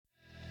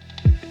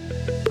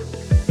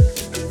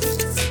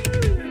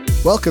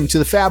Welcome to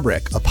The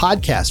Fabric, a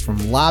podcast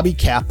from Lobby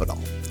Capital.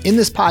 In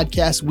this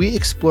podcast, we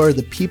explore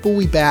the people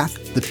we back,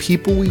 the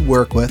people we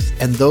work with,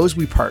 and those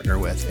we partner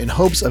with in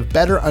hopes of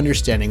better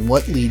understanding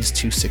what leads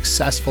to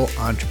successful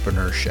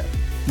entrepreneurship.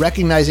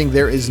 Recognizing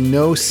there is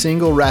no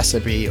single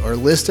recipe or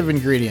list of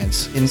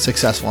ingredients in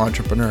successful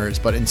entrepreneurs,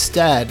 but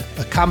instead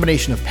a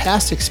combination of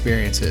past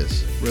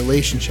experiences,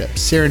 relationships,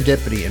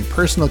 serendipity, and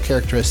personal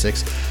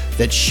characteristics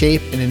that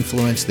shape and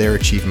influence their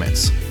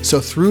achievements.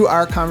 So through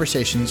our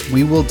conversations,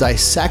 we will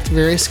dissect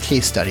various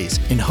case studies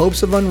in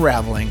hopes of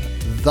unraveling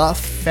the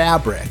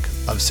fabric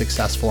of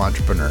successful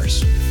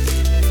entrepreneurs.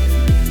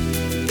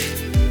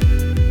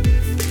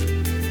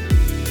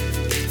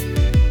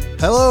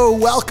 Hello,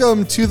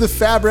 welcome to The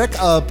Fabric,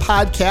 a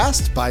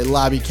podcast by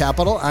Lobby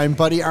Capital. I'm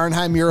Buddy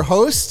Arnheim, your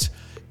host,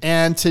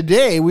 and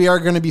today we are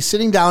going to be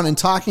sitting down and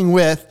talking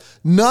with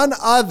none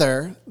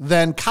other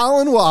than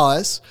Collin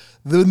Wallace,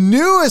 the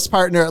newest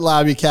partner at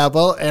Lobby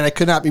Capital, and I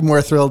could not be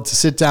more thrilled to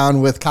sit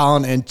down with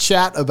Collin and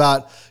chat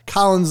about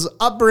Collin's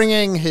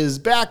upbringing, his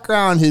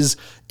background, his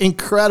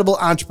incredible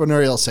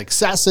entrepreneurial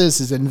successes,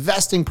 his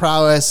investing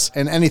prowess,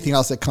 and anything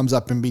else that comes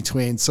up in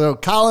between. So,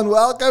 Collin,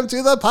 welcome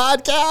to the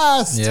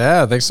podcast.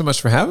 Yeah, thanks so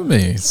much for having me.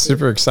 It's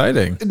super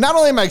exciting. Not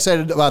only am I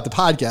excited about the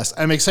podcast,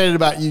 I'm excited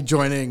about you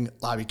joining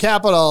Lobby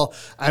Capital.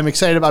 I'm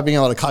excited about being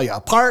able to call you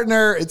a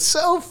partner. It's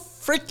so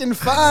freaking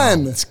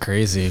fun. It's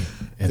crazy.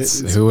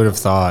 It's who would have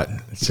thought?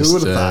 It's who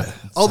would have thought?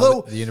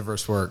 Although the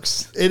universe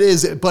works. It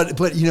is,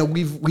 but you know,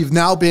 we've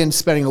now been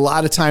spending a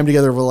lot of time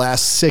together over the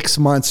last 6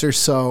 months or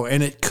so,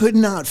 and it could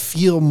not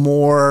feel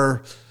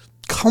more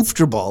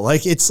comfortable.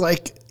 Like it's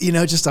like, you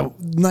know, just a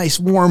nice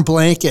warm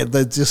blanket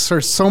that just sort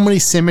of so many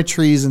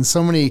symmetries and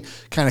so many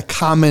kind of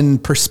common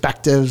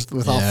perspectives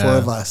with all four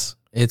of us.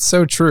 It's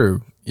so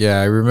true.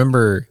 Yeah, I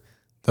remember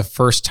the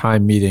first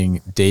time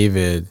meeting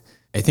David.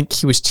 I think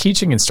he was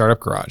teaching in Startup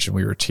Garage and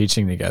we were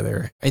teaching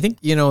together. I think,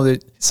 you know,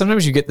 that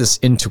sometimes you get this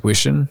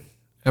intuition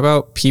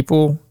about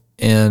people.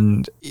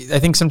 And I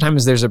think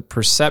sometimes there's a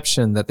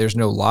perception that there's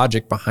no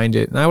logic behind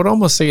it. And I would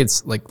almost say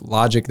it's like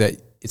logic that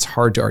it's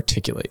hard to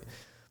articulate,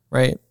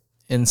 right?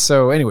 And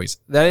so anyways,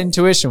 that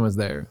intuition was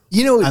there.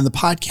 You know, on the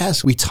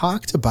podcast, we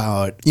talked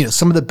about, you know,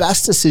 some of the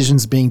best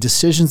decisions being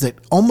decisions that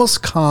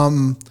almost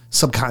come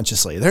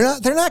subconsciously. They're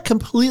not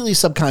completely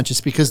subconscious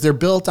because they're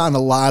built on a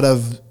lot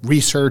of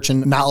research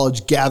and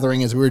knowledge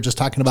gathering, as we were just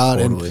talking about.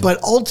 Totally.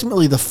 But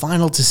ultimately, the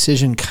final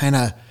decision kind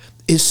of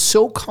is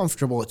so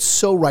comfortable. It's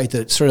so right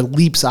that it sort of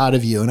leaps out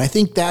of you. And I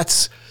think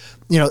that's,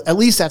 you know, at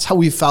least that's how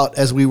we felt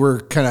as we were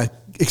kind of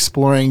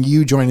exploring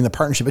you joining the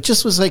partnership. It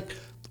just was like,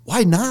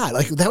 why not?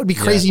 Like, that would be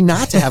crazy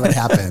not to have it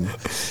happen.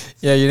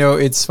 Yeah, you know,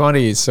 it's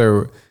funny.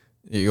 So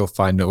you'll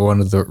find one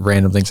of the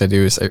random things I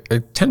do is I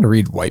tend to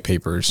read white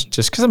papers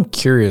just because I'm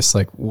curious,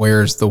 like,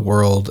 where's the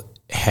world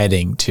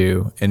heading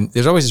to? And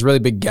there's always this really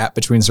big gap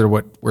between sort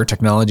of where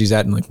technology's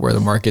at and like where the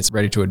market's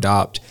ready to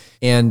adopt.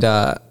 And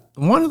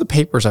one of the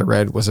papers I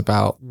read was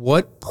about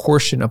what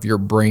portion of your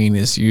brain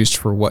is used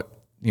for what,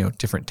 you know,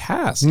 different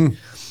tasks.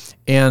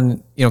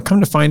 And, you know, come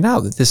to find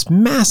out that this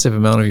massive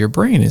amount of your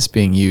brain is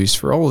being used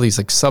for all of these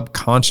like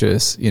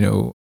subconscious, you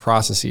know,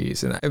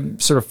 processes. And I'm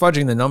sort of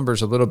fudging the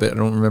numbers a little bit. I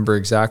don't remember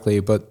exactly,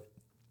 but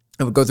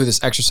I would go through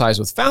this exercise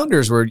with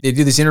founders where they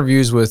do these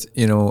interviews with,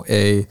 you know,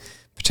 a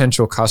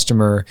potential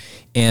customer,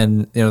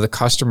 and, you know, the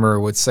customer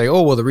would say,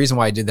 oh, well, the reason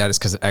why I did that is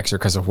because of X or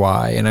because of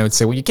Y. And I would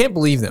say, well, you can't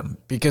believe them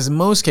because in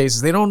most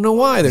cases, they don't know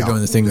why they're doing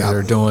the thing that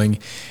they're doing.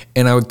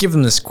 And I would give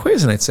them this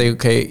quiz and I'd say,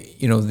 okay,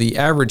 you know, the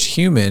average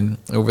human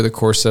over the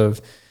course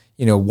of,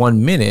 you know,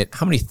 1 minute,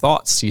 how many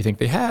thoughts do you think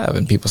they have?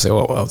 And people say,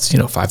 oh, well, it's, you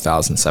know,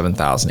 5,000,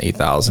 7,000,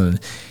 8,000.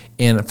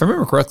 And if I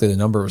remember correctly, the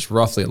number was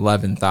roughly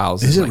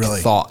 11,000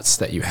 like thoughts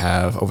that you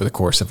have over the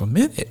course of a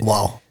minute.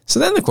 Wow. So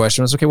then the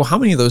question was, okay, well, how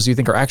many of those do you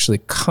think are actually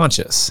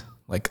conscious?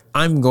 Like,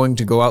 I'm going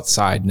to go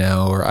outside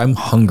now, or I'm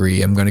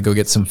hungry, I'm going to go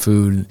get some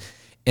food.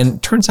 And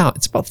it turns out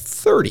it's about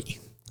 30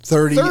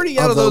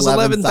 out of those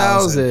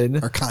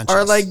 11,000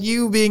 are like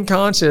you being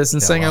conscious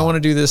and saying, I want to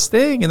do this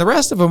thing. And the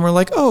rest of them are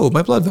like, oh,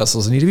 my blood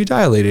vessels need to be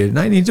dilated and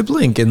I need to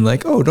blink. And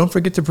like, oh, don't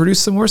forget to produce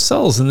some more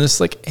cells in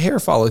this like hair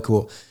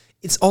follicle.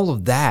 It's all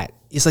of that.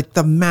 It's like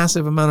the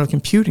massive amount of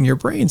compute in your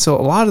brain. So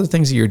a lot of the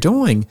things that you're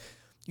doing,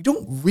 you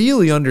don't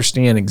really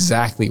understand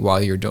exactly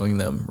why you're doing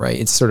them, right?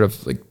 It's sort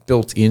of like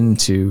built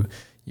into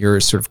your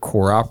sort of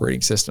core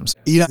operating systems.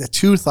 You know, the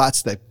two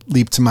thoughts that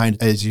leap to mind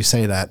as you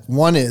say that.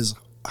 One is,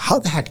 how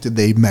the heck did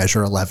they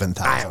measure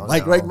 11,000?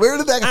 Like, where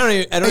did that?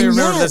 I don't even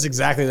remember if that's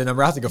exactly the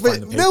number. I have to go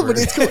find the paper. No, but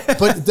it's cool.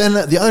 But then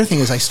the other thing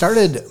is, I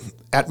started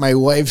at my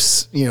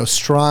wife's, you know,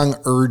 strong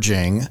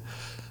urging.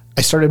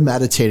 I started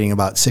meditating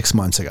about 6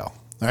 months ago.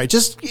 All right,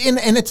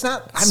 and it's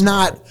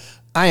not.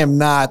 I am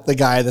not the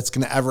guy that's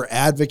going to ever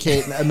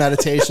advocate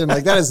meditation.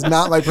 Like, that is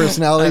not my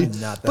personality. I'm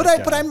not that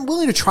guy. But I'm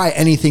willing to try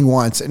anything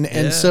once.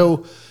 And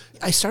so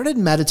I started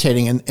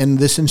meditating, and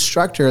this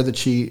instructor that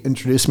she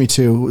introduced me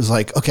to was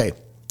like, okay,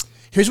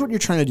 here's what you're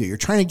trying to do. You're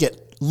trying to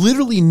get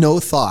literally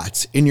no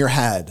thoughts in your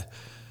head.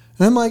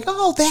 And I'm like,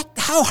 oh,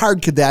 how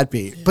hard could that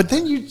be? But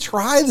then you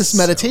try this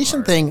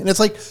meditation thing, and it's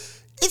like,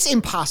 It's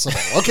impossible.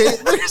 Okay.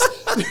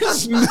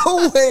 There's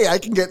no way I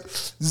can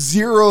get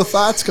zero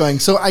thoughts going.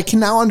 So I can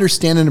now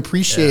understand and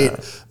appreciate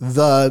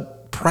the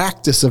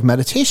practice of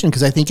meditation,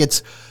 because I think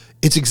it's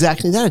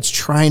exactly that. It's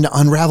trying to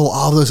unravel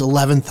all those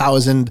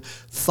 11,000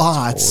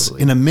 thoughts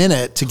in a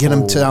minute to get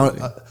them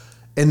to,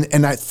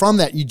 and from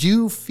that, you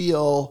do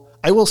feel,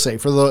 I will say,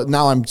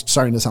 now I'm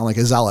starting to sound like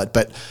a zealot,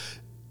 but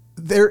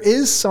there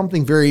is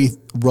something very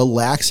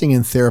relaxing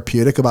and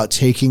therapeutic about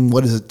taking,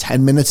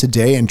 10 minutes a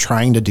day and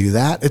trying to do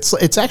that.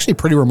 It's actually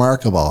pretty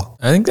remarkable.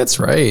 I think that's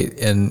right.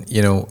 And,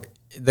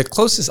 the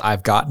closest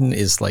I've gotten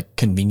is like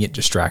convenient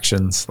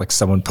distractions, like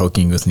someone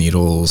poking with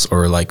needles,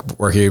 or like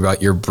worrying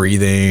about your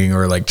breathing,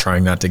 or like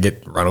trying not to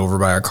get run over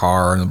by a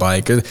car on the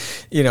bike.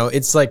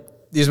 It's like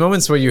these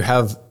moments where you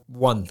have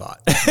one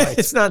thought. Right.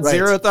 It's not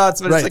zero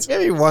thoughts, but it's like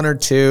maybe one or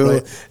two.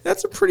 Right.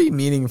 That's a pretty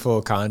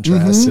meaningful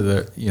contrast to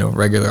the,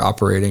 regular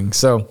operating.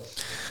 So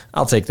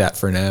I'll take that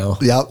for now.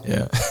 Yep.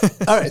 Yeah.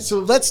 All right. So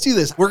let's do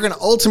this. We're going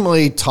to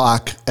ultimately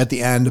talk at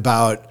the end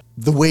about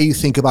the way you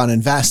think about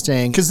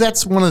investing, because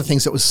that's one of the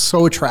things that was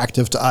so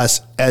attractive to us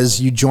as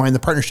you joined the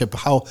partnership,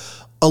 how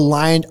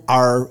aligned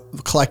our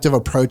collective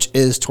approach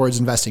is towards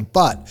investing.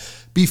 But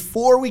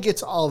before we get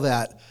to all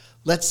that,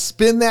 let's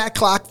spin that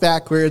clock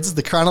backwards,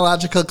 the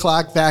chronological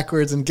clock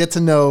backwards, and get to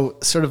know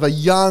sort of a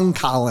young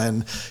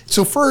Collin.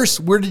 So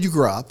first, where did you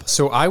grow up?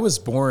 So I was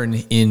born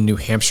in New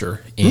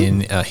Hampshire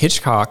in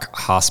Hitchcock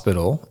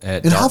Hospital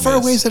at And how far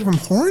away is that from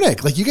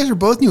Hornick? Like, you guys are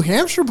both New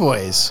Hampshire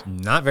boys.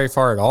 Not very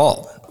far at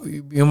all.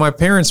 My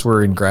parents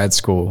were in grad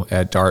school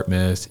at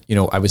Dartmouth.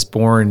 I was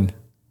born,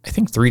 I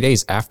think, 3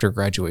 days after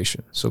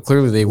graduation. So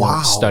clearly they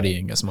weren't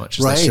studying as much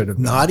as they should have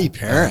been. Naughty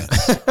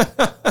parents.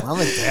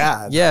 Mom and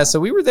dad. Yeah, so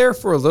we were there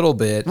for a little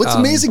bit. What's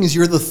amazing is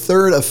you're the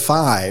third of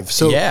five.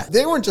 So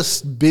they weren't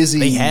just busy.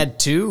 They had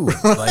two,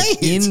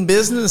 like in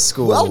business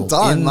school. Well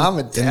done, Mom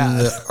and Dad. In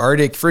the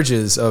Arctic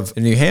fridges of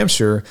New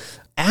Hampshire.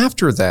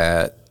 After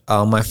that,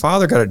 my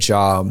father got a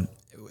job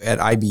at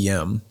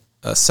IBM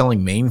selling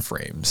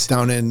mainframes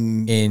down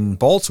in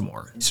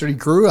Baltimore. So you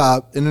grew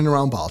up in and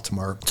around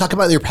Baltimore. Talk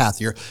about your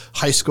path, your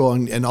high school,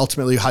 and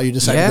ultimately how you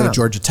decided to go to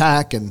Georgia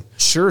Tech. And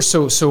sure.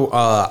 So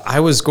I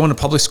was going to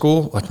public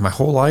school like my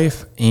whole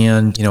life,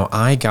 and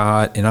I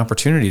got an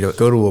opportunity to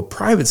go to a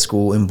private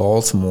school in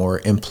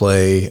Baltimore and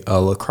play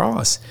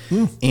lacrosse.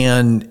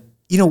 And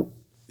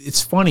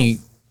it's funny.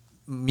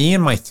 Me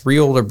and my three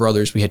older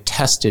brothers, we had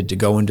tested to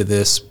go into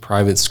this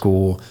private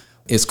school.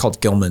 It's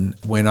called Gilman,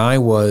 when I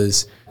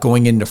was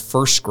going into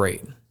first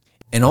grade.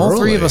 And all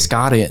three of us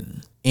got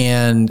in.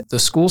 And the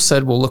school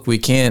said, well, look, we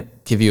can't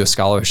give you a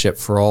scholarship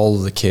for all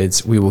of the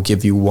kids. We will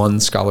give you one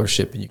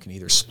scholarship, and you can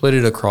either split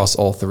it across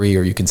all three,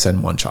 or you can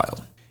send one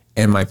child.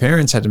 And my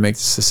parents had to make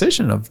this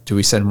decision of, do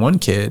we send one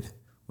kid?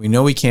 We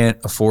know we can't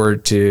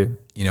afford to,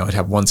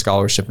 have one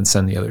scholarship and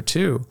send the other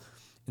two.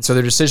 And so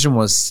their decision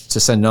was to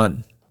send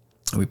none.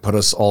 And we put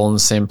us all in the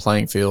same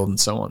playing field and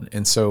so on.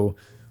 And so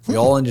we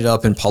all ended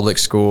up in public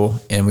school,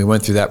 and we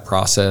went through that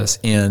process.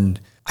 And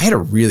I had a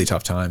really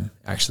tough time,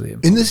 actually.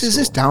 And is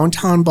this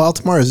downtown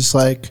Baltimore? Is this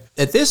like...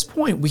 At this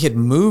point, we had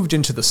moved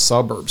into the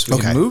suburbs. We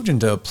had moved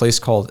into a place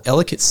called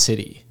Ellicott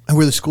City. And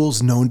were the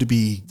schools known to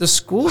be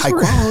high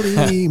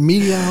quality,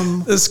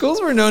 medium? The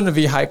schools were known to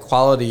be high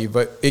quality,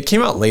 but it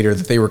came out later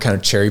that they were kind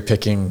of cherry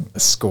picking the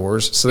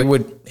scores. So they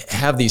would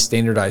have these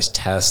standardized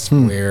tests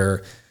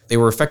where they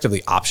were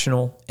effectively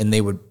optional, and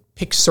they would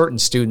pick certain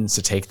students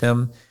to take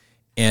them.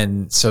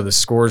 And so the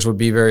scores would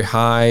be very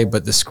high,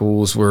 but the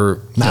schools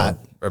were not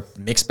a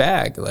mixed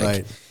bag.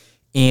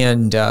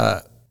 And,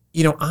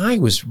 I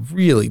was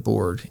really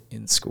bored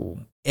in school.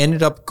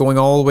 Ended up going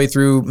all the way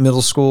through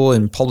middle school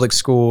and public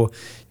school,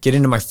 get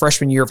into my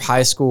freshman year of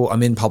high school.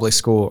 I'm in public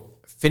school,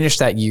 finished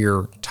that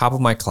year, top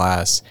of my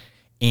class,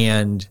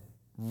 and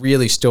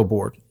really still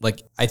bored.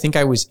 Like, I think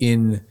I was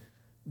in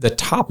the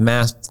top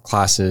math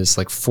classes,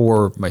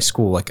 for my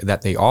school,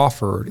 that they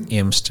offered, and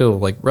I'm still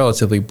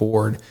relatively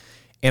bored.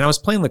 And I was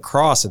playing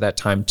lacrosse at that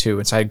time too.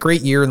 And so I had a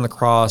great year in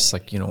lacrosse,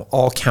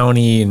 all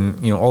county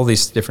and, all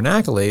these different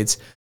accolades.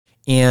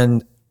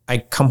 And I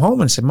come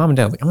home and said, Mom and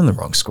Dad, I'm in the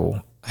wrong school.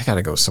 I got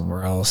to go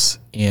somewhere else.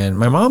 And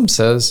my mom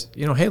says,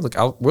 hey, look,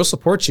 we'll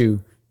support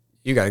you.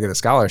 You got to get a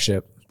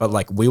scholarship,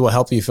 but we will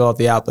help you fill out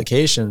the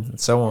application and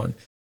so on.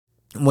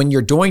 When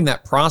you're doing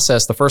that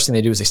process, the first thing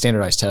they do is they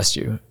standardized test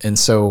you. And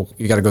so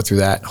you got to go through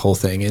that whole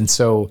thing. And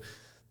so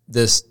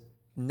this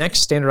next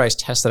standardized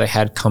test that I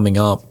had coming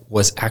up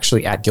was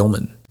actually at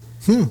Gilman.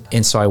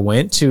 And so I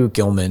went to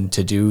Gilman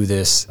to do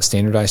this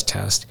standardized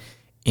test,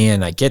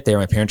 and I get there.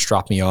 My parents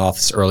drop me off.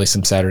 It's early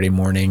some Saturday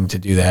morning to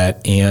do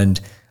that. And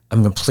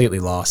I'm completely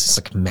lost.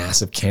 It's a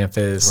massive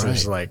campus.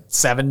 There's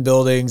 7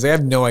 buildings. I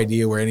have no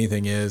idea where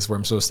anything is, where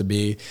I'm supposed to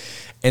be.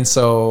 And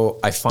so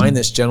I find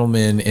this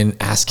gentleman and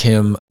ask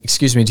him,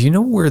 excuse me, do you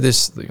know where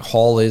this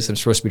hall is? I'm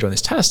supposed to be doing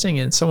this testing.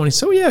 And so he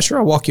said, oh yeah, sure.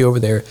 I'll walk you over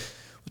there.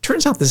 It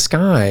turns out this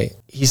guy,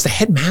 he's the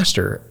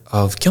headmaster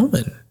of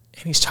Gilman.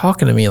 And he's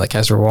talking to me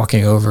as we're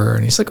walking over,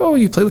 and he's like, oh,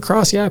 you play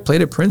lacrosse? Yeah, I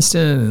played at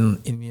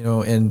Princeton.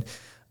 And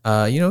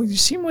you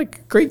seem like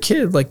a great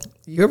kid.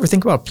 You ever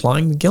think about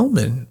applying to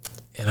Gilman?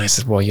 And I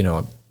said, well,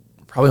 I'm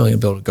probably only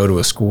gonna be able to go to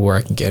a school where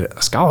I can get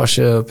a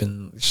scholarship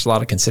and there's a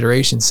lot of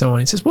consideration. So on.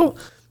 He says, well,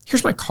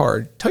 here's my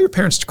card. Tell your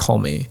parents to call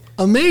me.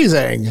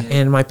 Amazing.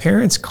 And my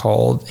parents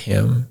called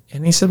him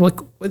and he said,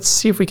 look, let's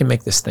see if we can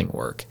make this thing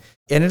work.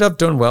 Ended up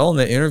doing well in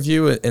the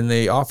interview and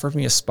they offered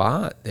me a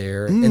spot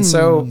there. And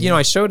so,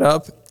 I showed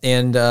up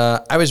and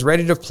I was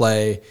ready to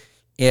play.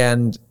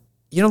 And,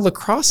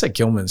 lacrosse at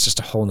Gilman is just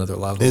a whole nother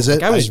level. Is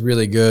it? I was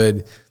really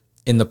good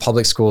in the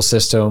public school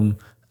system.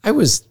 I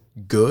was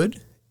good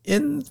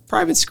in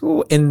private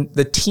school. And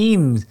the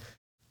team,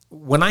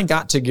 when I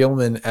got to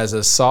Gilman as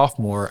a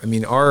sophomore,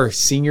 our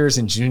seniors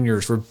and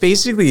juniors were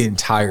basically the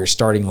entire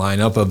starting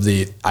lineup of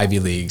the Ivy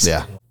Leagues.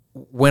 Yeah.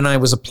 When I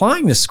was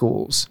applying to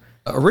schools,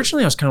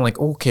 originally I was kind of like,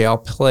 okay, I'll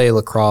play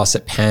lacrosse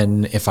at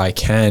Penn if I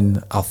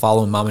can. I'll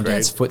follow mom and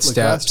dad's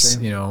footsteps,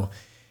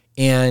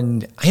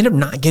 And I ended up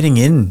not getting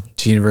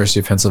into University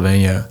of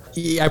Pennsylvania.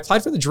 I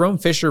applied for the Jerome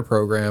Fisher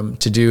program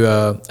to do,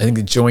 I think,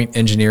 the joint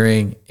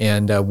engineering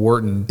and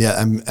Wharton.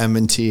 Yeah,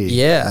 M&T.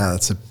 Yeah.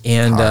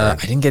 I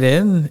didn't get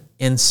in.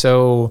 And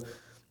so,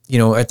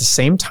 at the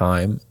same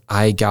time,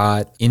 I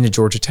got into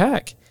Georgia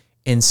Tech.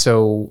 And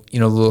so,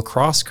 the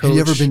lacrosse coach. Have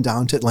you ever been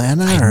down to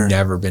Atlanta? I've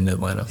never been to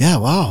Atlanta. Yeah,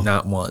 wow.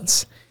 Not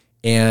once.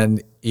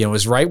 And, it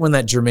was right when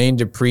that Jermaine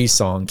Dupri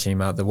song came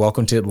out, the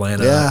Welcome to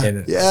Atlanta.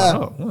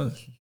 Yeah,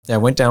 And I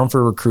went down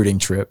for a recruiting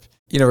trip.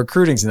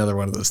 Recruiting's another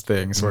one of those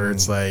things where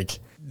it's like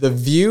the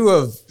view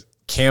of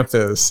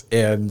campus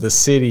and the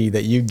city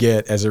that you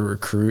get as a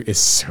recruit is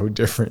so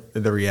different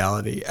than the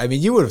reality.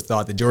 You would have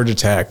thought that Georgia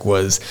Tech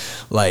was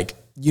like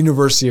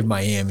University of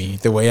Miami,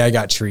 the way I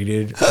got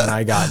treated when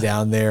I got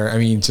down there.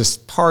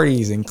 Just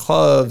parties and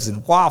clubs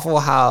and Waffle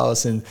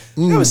House. And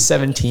I was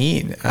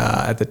 17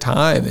 at the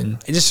time.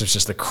 And it just was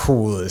just the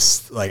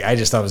coolest. I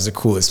just thought it was the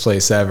coolest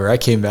place ever. I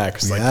came back,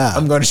 was like,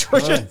 I'm going to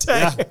Georgia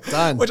Tech,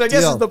 which I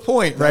guess is the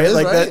point, right?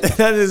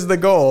 That is the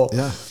goal.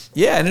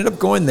 Yeah, I ended up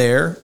going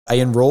there. I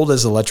enrolled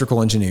as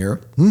electrical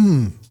engineer.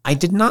 I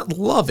did not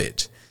love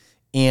it.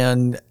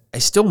 And I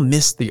still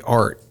missed the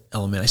art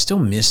element. I still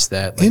miss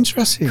that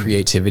interesting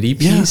creativity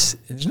piece.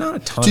 There's not a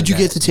ton. Did you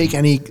get to take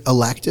any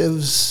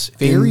electives?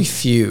 Very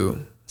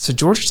few. So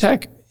Georgia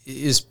Tech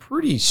is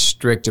pretty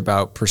strict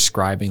about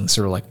prescribing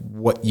sort of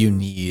what you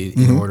need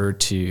in order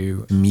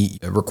to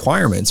meet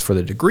requirements for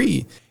the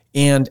degree.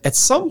 And at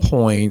some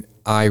point,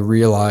 I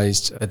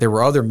realized that there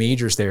were other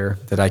majors there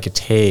that I could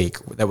take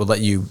that would let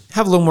you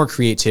have a little more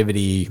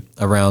creativity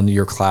around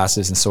your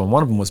classes. And so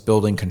one of them was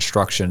building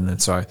construction. And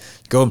so I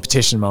go and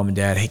petition mom and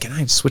dad, hey, can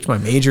I switch my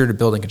major to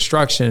building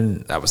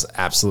construction? That was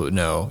absolute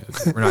no.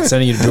 We're not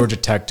sending you to Georgia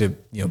Tech to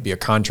be a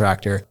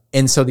contractor.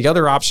 And so the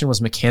other option was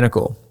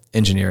mechanical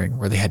engineering,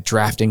 where they had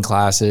drafting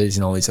classes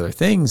and all these other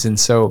things. And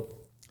so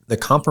the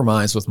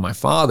compromise with my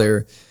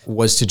father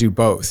was to do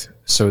both,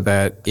 so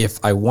that if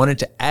I wanted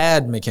to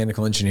add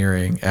mechanical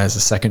engineering as a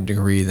second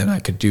degree, then I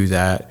could do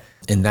that.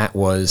 And that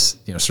was,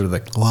 sort of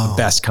the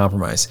best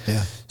compromise.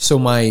 Yeah. So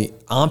my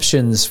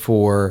options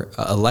for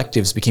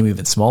electives became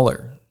even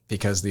smaller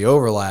because the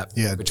overlap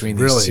between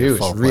these two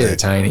is really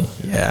tiny.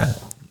 Yeah.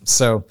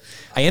 So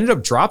I ended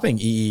up dropping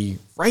EE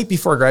right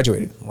before I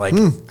graduated. I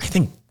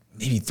think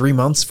maybe 4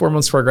 months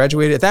before I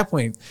graduated. At that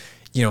point,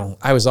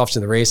 I was off to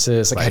the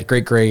races. I had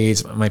great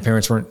grades. My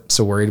parents weren't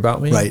so worried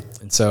about me. Right.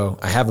 And so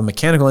I have a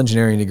mechanical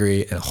engineering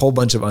degree and a whole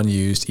bunch of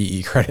unused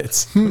EE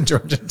credits from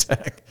Georgia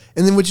Tech.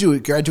 And then you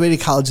graduated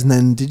college and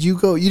then you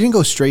didn't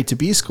go straight to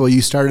B school.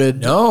 You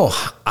started. No,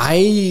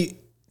 I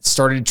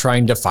started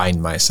trying to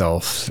find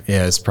myself.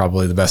 Yeah, is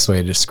probably the best way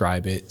to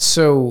describe it.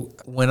 So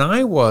when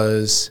I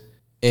was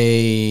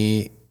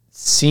a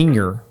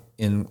senior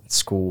in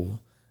school,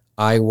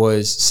 I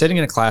was sitting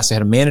in a class. I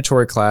had a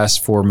mandatory class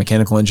for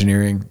mechanical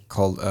engineering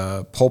called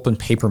pulp and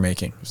paper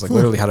making. It was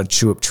literally how to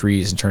chew up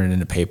trees and turn it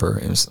into paper.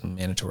 It was a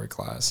mandatory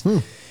class.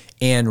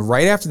 And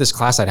right after this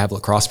class, I'd have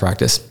lacrosse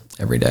practice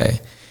every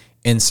day.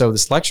 And so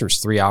this lecture is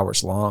 3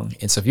 hours long.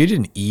 And so if you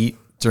didn't eat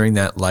during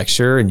that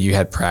lecture and you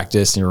had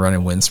practice and you were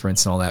running wind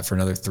sprints and all that for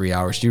another 3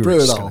 hours, you were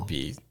just going to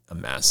be a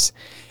mess.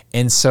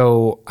 And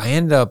so I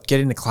ended up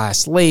getting to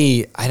class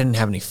late. I didn't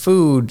have any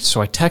food. So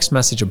I text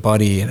messaged a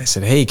buddy and I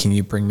said, hey, can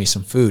you bring me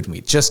some food? And we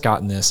had just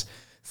gotten this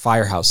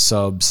Firehouse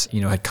subs,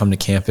 had come to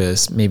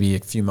campus maybe a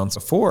few months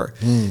before.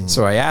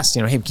 So I asked,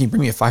 hey, can you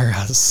bring me a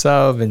Firehouse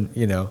sub? And,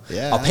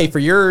 I'll pay for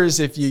yours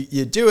if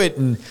you do it.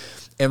 And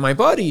my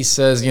buddy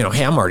says,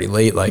 hey, I'm already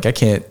late. I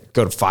can't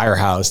go to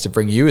Firehouse to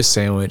bring you a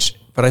sandwich.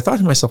 But I thought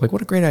to myself,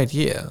 what a great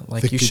idea.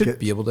 You should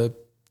be able to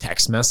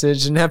text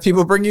message and have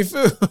people bring you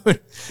food.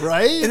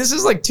 Right. And this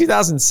is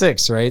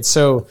 2006, right?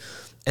 So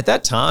at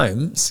that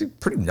time, it's a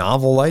pretty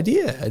novel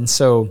idea. And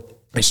so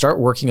I start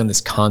working on this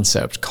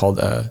concept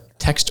called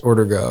text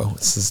order go.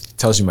 This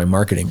tells you my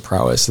marketing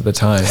prowess at the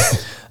time.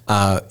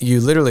 You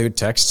literally would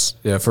text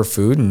for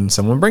food and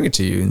someone would bring it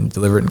to you and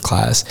deliver it in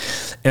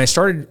class. And I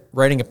started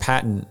writing a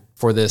patent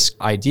for this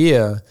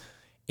idea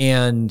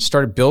and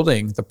started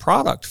building the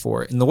product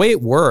for it. And the way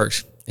it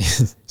worked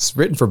It's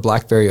written for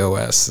BlackBerry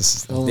OS. This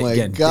is, oh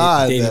my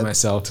God. Dating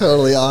myself.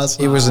 Totally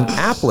awesome. It was an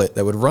applet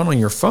that would run on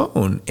your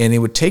phone, and it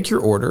would take your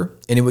order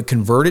and it would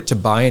convert it to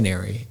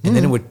binary. And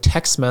then it would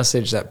text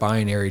message that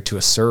binary to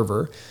a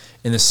server,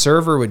 and the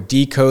server would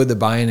decode the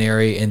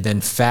binary and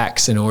then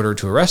fax an order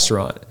to a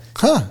restaurant.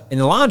 Huh. And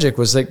the logic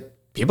was like,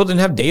 people didn't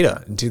have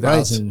data in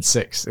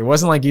 2006. Right. It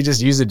wasn't like you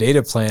just used a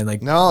data plan.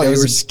 Like, no, you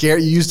were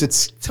scared. You used it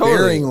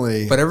sparingly.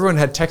 Totally. But everyone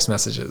had text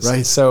messages.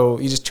 Right. So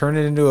you just turn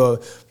it into a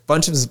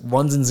bunch of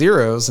ones and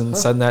zeros and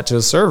send that to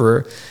a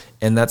server.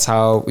 And that's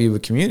how we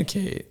would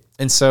communicate.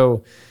 And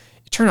so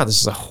it turned out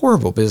this was a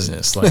horrible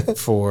business, like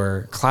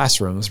for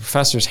classrooms.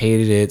 Professors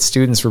hated it.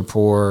 Students were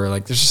poor.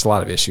 Like there's just a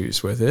lot of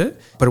issues with it.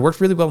 But it worked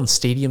really well in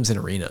stadiums and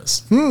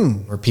arenas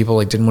where people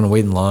like didn't want to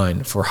wait in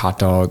line for hot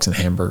dogs and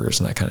hamburgers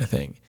and that kind of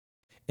thing.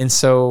 And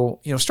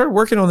so, started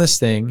working on this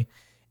thing,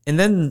 and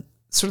then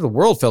sort of the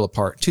world fell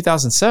apart.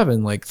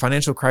 2007, like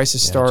financial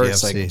crisis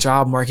starts, GFC. like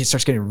job market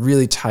starts getting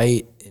really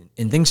tight,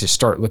 and things just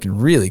start looking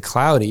really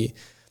cloudy.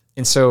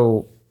 And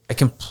so I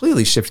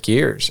completely shift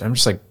gears. I'm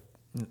just like,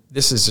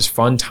 this is just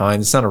fun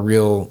time. It's not a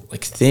real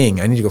like thing.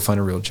 I need to go find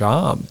a real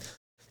job.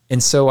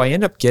 And so I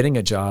end up getting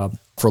a job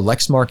for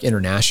Lexmark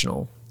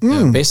International,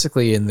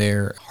 basically in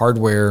their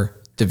hardware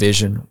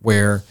division,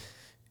 where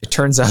it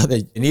turns out that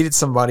you needed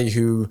somebody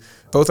who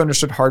both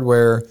understood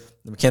hardware,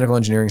 the mechanical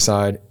engineering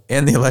side,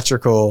 and the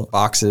electrical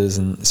boxes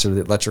and sort of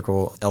the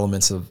electrical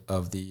elements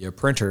of the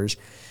printers.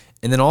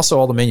 And then also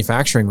all the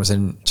manufacturing was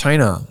in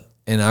China.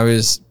 And I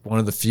was one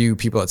of the few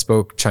people that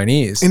spoke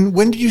Chinese. And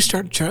when did you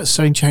start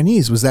studying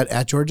Chinese? Was that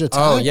at Georgia Tech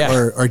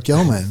or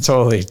Gilman?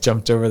 Totally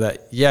jumped over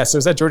that. Yeah, so it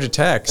was at Georgia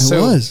Tech. It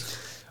was.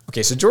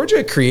 Okay, so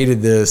Georgia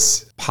created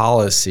this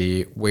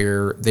policy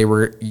where they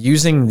were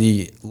using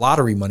the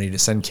lottery money to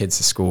send kids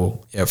to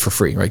school for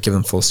free, right? Give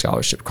them full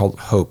scholarship called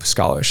Hope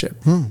Scholarship.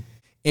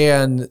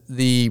 And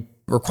the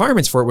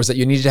requirements for it was that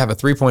you needed to have a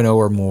 3.0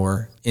 or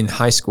more in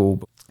high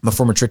school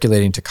before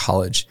matriculating to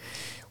college.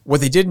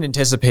 What they didn't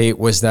anticipate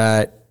was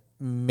that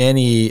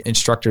many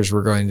instructors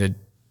were going to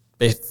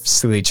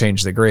basically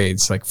change the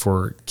grades like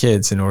for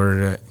kids in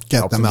order to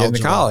help them get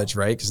into college,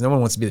 right? Because no one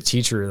wants to be the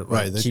teacher that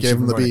right. keeps They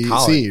them gave them the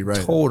BC,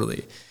 right?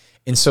 Totally.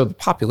 And so the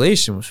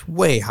population was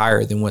way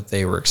higher than what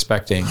they were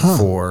expecting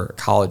for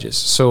colleges.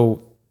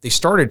 So they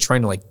started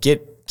trying to like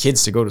get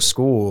kids to go to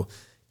school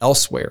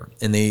elsewhere.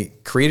 And they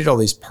created all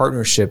these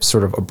partnerships,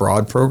 sort of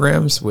abroad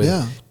programs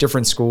with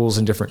different schools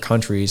in different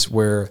countries,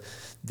 where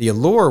the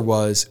allure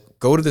was,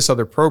 go to this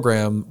other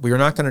program. We are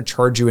not going to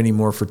charge you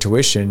anymore for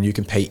tuition. You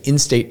can pay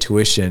in-state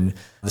tuition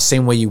the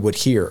same way you would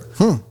here.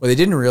 What they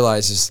didn't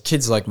realize is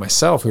kids like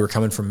myself who were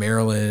coming from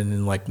Maryland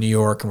and like New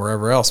York and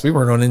wherever else, we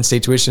weren't on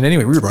in-state tuition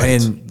anyway. We were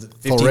paying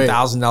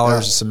 $15,000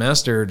 a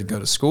semester to go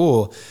to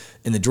school,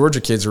 and the Georgia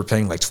kids were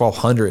paying like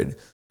 $1,200.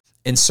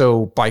 And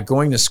so by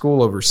going to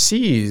school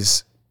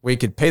overseas, we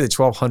could pay the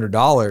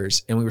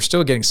 $1,200 and we were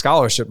still getting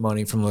scholarship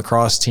money from the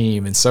lacrosse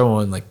team and so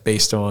on, like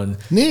based on,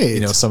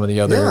 some of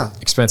the other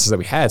expenses that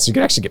we had. So you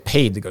could actually get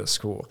paid to go to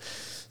school.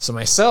 So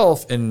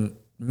myself and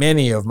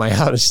many of my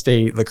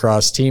out-of-state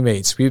lacrosse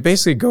teammates, we would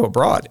basically go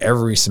abroad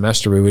every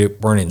semester. We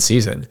weren't in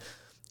season.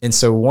 And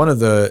so one of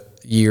the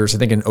years, I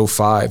think in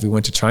 2005, we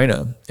went to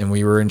China and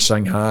we were in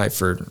Shanghai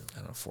for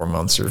 4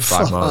 months or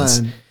 5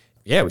 months.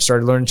 Yeah, we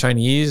started learning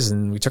Chinese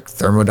and we took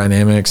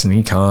thermodynamics and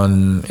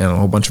econ and a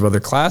whole bunch of other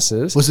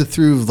classes. Was it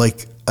through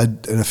like an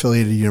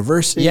affiliated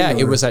university? Yeah,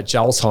 it was at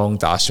Jiaotong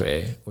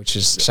Daxue, which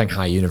is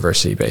Shanghai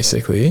University,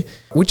 basically,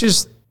 which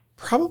is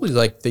probably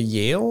like the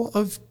Yale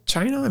of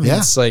China. I mean,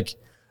 it's like,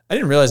 I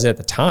didn't realize it at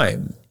the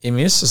time. I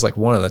mean, this is like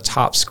one of the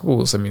top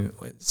schools. I mean,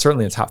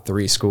 certainly the top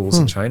 3 schools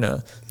in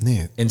China.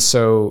 Neat. And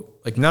so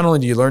like, not only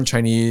do you learn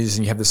Chinese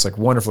and you have this like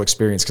wonderful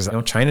experience, because I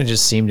know China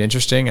just seemed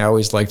interesting. I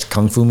always liked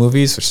Kung Fu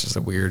movies, which is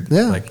a weird,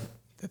 like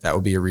that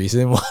would be a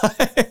reason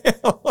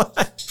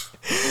why.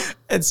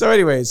 And so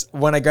anyways,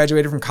 when I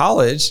graduated from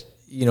college,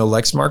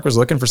 Lexmark was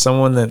looking for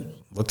someone that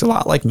looked a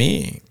lot like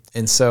me.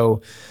 And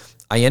so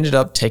I ended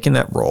up taking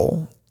that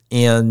role.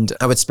 And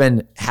I would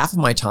spend half of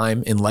my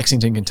time in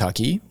Lexington,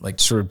 Kentucky, like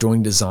sort of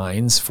doing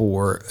designs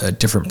for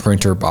different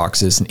printer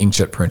boxes and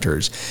inkjet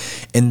printers.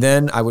 And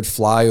then I would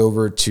fly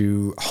over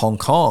to Hong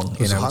Kong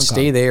and I would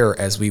stay there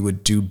as we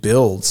would do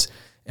builds.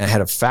 And I had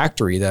a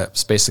factory that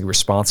was basically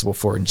responsible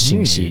for in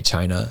Xinxi,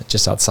 China,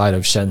 just outside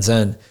of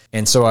Shenzhen.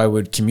 And so I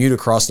would commute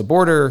across the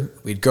border.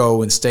 We'd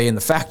go and stay in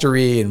the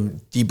factory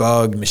and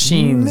debug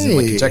machines and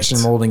like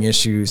injection molding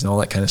issues and all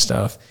that kind of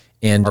stuff.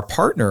 And our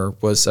partner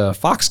was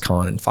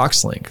Foxconn and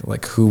Foxlink,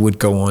 like who would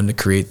go on to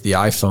create the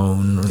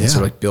iPhone and sort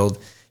of like build.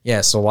 Yeah,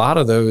 so a lot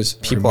of those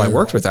people I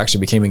worked with actually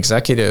became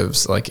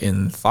executives like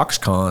in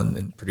Foxconn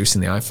and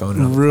producing the iPhone.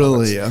 And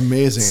really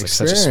amazing it's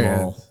experience. Such a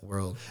small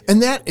world.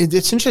 And that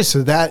it's interesting.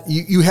 So that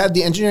you had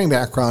the engineering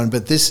background,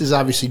 but this is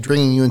obviously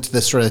bringing you into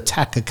this sort of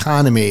tech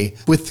economy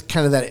with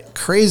kind of that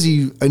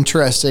crazy,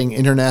 interesting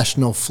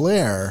international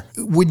flair.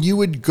 When you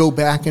would go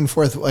back and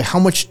forth, like how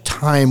much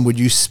time would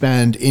you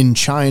spend in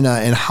China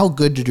and how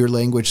good did your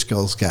language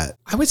skills get?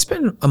 I would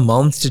spend a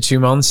month to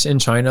 2 months in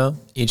China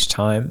each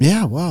time.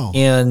 Yeah, wow.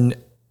 And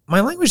my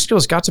language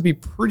skills got to be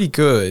pretty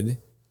good.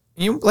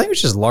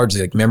 Language is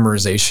largely like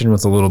memorization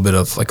with a little bit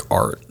of like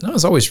art. And I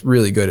was always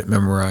really good at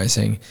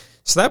memorizing.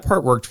 So that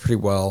part worked pretty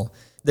well.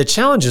 The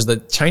challenge is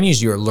that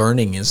Chinese you're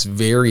learning is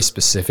very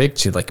specific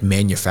to like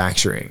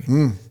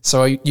manufacturing.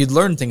 So you'd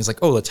learn things like,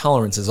 oh, the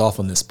tolerance is off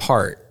on this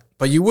part,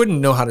 but you wouldn't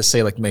know how to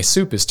say like my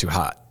soup is too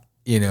hot,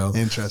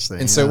 Interesting.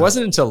 And so it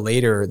wasn't until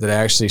later that I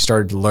actually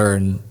started to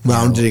learn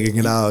rounding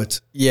it out.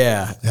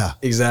 Yeah,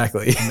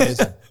 exactly.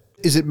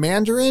 Is it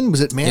Mandarin? Was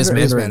it Mandarin? It's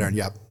Mandarin. It was Mandarin.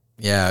 Yeah.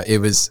 Yeah, it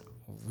was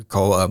we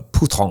call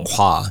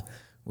Putonghua,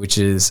 which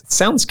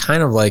sounds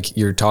kind of like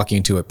you're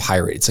talking to a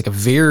pirate. It's like a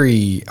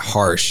very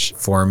harsh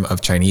form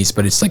of Chinese,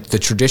 but it's like the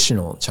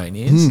traditional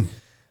Chinese.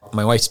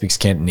 My wife speaks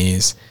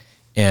Cantonese,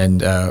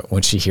 and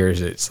when she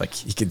hears it, it's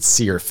like you could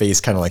see her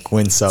face kind of like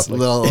wince up. It's a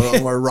little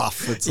more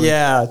rough. It's like,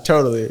 yeah,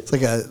 totally. It's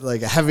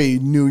like a heavy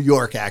New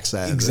York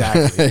accent.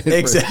 Exactly.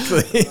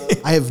 Exactly.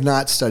 I have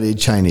not studied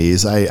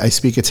Chinese. I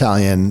speak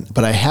Italian,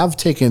 but I have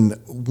taken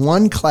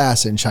one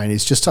class in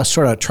Chinese just to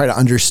sort of try to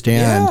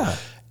understand. Yeah.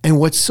 And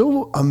what's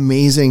so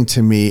amazing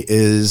to me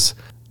is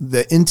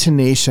the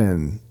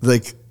intonation,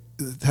 like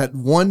that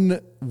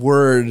one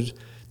word,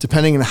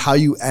 depending on how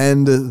you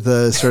end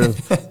the sort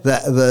of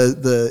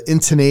the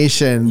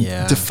intonation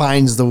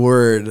defines the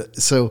word.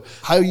 So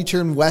how you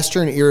turn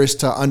Western ears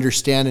to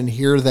understand and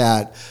hear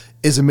that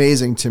is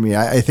amazing to me.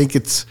 I think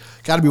it's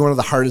got to be one of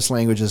the hardest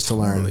languages to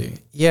learn.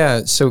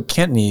 Yeah. So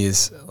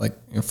Cantonese,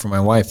 like for my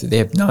wife, they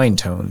have 9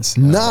 tones.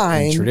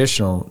 9?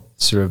 Traditional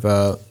sort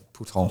of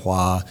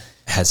Putonghua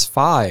has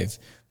 5.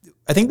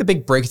 I think the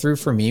big breakthrough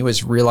for me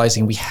was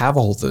realizing we have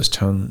all of those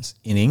tones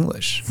in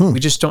English.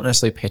 We just don't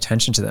necessarily pay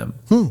attention to them.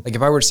 Like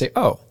if I were to say,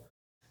 oh,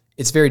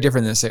 it's very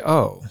different than to say,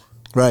 oh.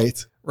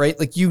 Right.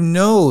 Like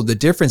the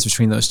difference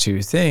between those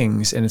two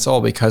things, and it's all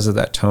because of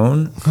that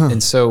tone.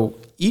 And so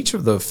each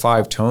of the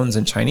 5 tones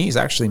in Chinese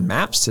actually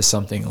maps to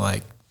something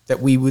like that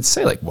we would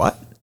say like, what?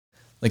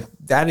 Like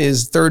that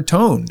is 3rd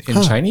tone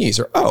in Chinese,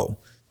 or oh,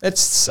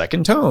 that's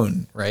 2nd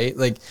tone, right?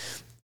 Like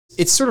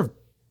it's sort of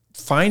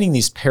finding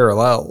these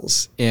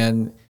parallels.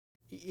 And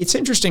it's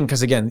interesting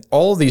because, again,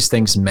 all of these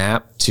things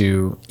map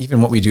to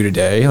even what we do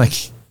today,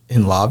 like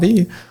in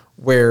Lobby,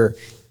 where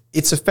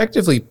it's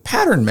effectively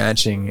pattern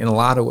matching in a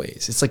lot of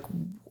ways. It's like,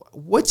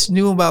 what's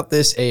new about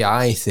this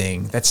AI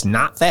thing that's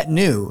not that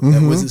new?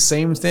 That was the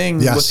same thing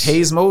with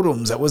Hayes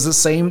modems. That was the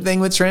same thing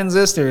with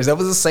transistors. That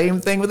was the same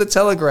thing with the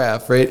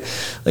telegraph, right?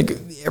 Like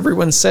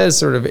everyone says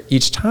sort of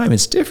each time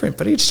it's different,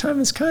 but each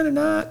time it's kind of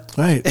not.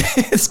 Right.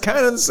 It's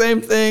kind of the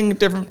same thing,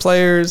 different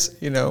players,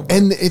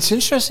 And it's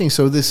interesting.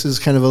 So this is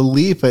kind of a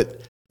leap,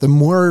 but the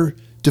more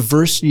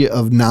diversity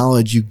of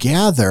knowledge you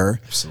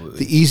gather,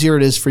 the easier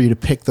it is for you to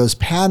pick those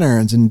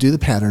patterns and do the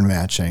pattern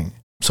matching.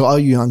 So all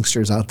you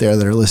youngsters out there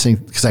that are listening,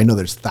 because I know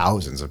there's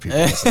thousands of people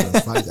listening to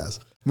this podcast,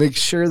 make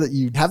sure that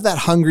you have that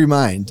hungry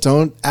mind.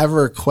 Don't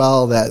ever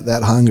quell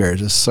that hunger.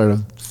 Just sort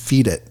of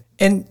feed it.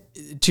 And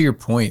to your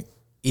point,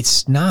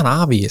 it's not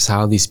obvious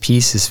how these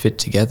pieces fit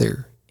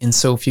together. And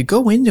so if you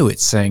go into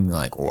it saying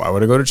like, well, why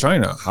would I go to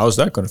China? How's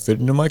that going to fit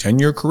into my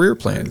 10-year career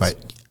plan? Right.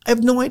 I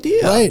have no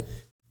idea. Right.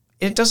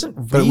 It doesn't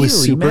really But it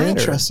was super matter.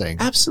 interesting.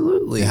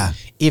 Absolutely. Yeah.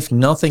 If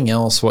nothing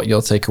else, what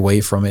you'll take away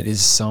from it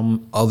is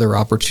some other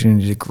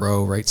opportunity to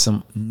grow, right?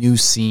 Some new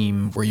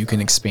seam where you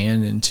can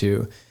expand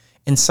into.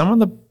 And some of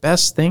the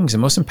best things and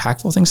most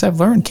impactful things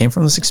I've learned came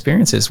from those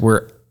experiences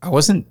where I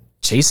wasn't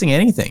chasing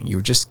anything. You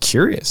were just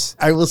curious.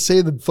 I will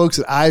say the folks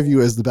that I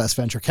view as the best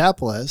venture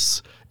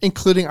capitalists,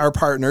 including our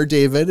partner,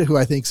 David, who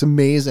I think is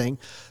amazing.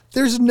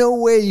 There's no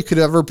way you could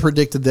ever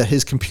predicted that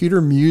his computer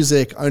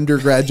music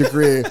undergrad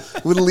degree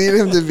would lead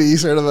him to be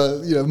sort of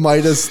a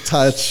Midas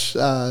touch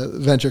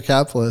venture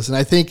capitalist. And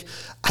I think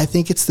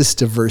it's this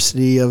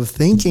diversity of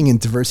thinking and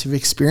diversity of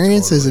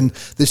experiences and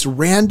this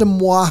random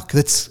walk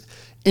that's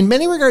in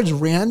many regards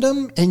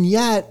random, and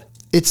yet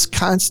it's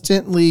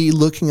constantly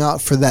looking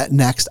out for that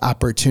next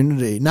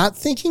opportunity, not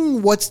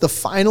thinking what's the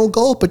final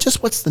goal, but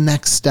just what's the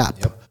next step.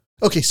 Yep.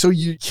 Okay, so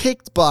you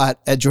kicked butt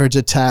at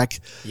Georgia Tech.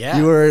 Yeah.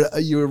 You were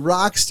a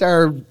rock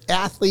star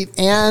athlete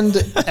and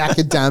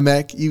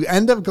academic. You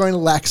end up going to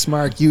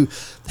Lexmark. You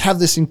have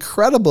this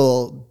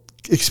incredible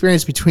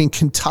experience between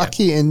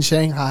Kentucky and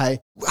Shanghai.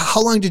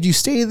 How long did you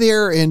stay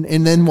there, and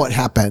then what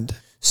happened?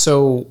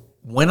 So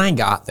when I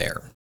got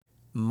there,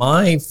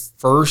 my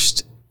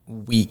first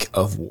week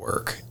of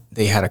work,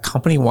 they had a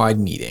company-wide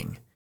meeting,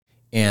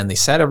 and they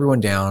sat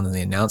everyone down, and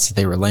they announced that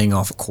they were laying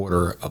off a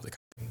quarter of the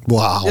company.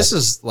 Wow. This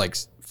is like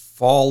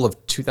fall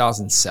of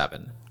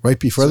 2007. Right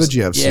before the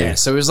GFC. Yeah.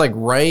 So it was like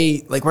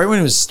right when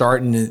it was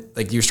starting to,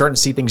 like you were starting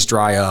to see things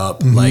dry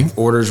up, like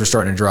orders were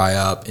starting to dry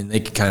up, and they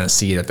could kind of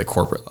see it at the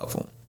corporate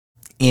level.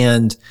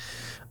 And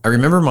I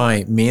remember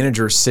my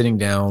manager sitting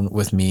down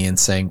with me and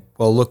saying,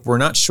 well, look, we're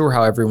not sure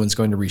how everyone's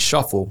going to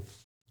reshuffle.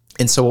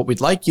 And so what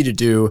we'd like you to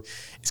do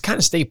is kind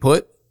of stay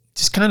put,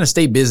 just kind of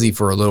stay busy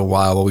for a little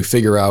while we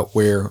figure out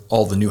where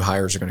all the new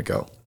hires are going to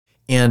go.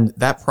 And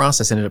that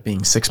process ended up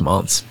being 6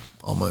 months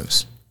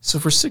almost. So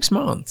for 6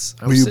 months,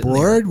 I was you sitting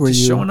bored? there, Were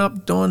just you showing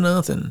up, doing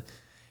nothing?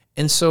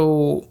 And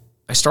so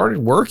I started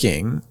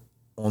working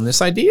on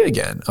this idea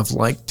again of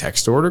like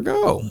text to order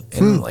go.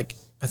 And like,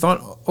 I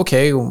thought,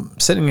 okay, well, I'm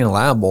sitting in a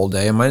lab all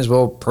day, I might as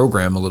well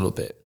program a little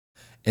bit.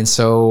 And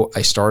so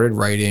I started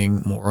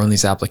writing more on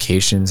these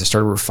applications. I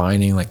started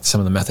refining like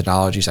some of the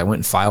methodologies. I went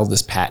and filed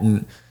this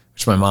patent,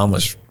 which my mom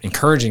was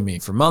encouraging me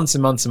for months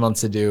and months and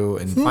months to do.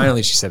 And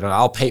finally she said,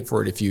 I'll pay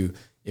for it. If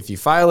you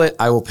file it,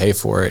 I will pay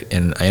for it.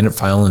 And I ended up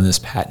filing this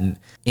patent,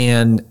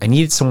 and I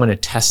needed someone to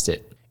test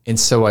it. And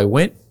so I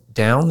went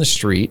down the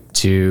street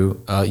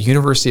to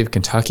University of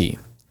Kentucky,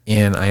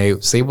 and I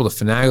was able to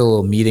finagle a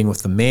little meeting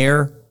with the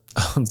mayor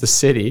of the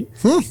city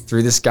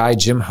through this guy,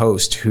 Jim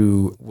Host,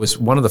 who was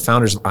one of the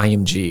founders of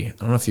IMG. I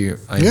don't know if you...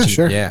 IMG, yeah,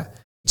 sure. Yeah.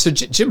 So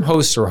Jim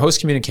Host, or Host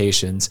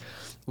Communications,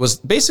 was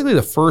basically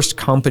the first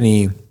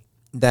company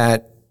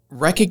that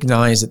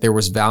recognized that there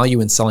was value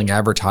in selling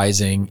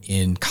advertising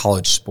in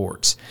college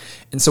sports.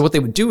 And so what they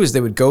would do is they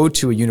would go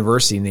to a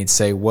university and they'd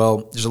say,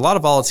 well, there's a lot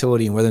of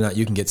volatility in whether or not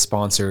you can get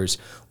sponsors.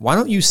 Why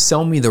don't you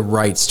sell me the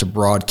rights to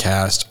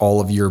broadcast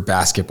all of your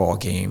basketball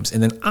games?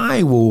 And then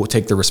I will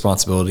take the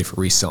responsibility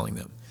for reselling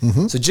them.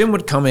 So Jim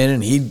would come in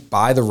and he'd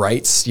buy the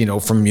rights,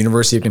 from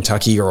University of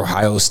Kentucky or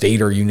Ohio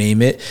State or you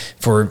name it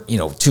for,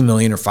 $2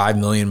 million or $5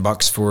 million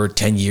for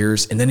 10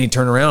 years. And then he'd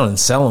turn around and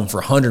sell them for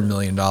 $100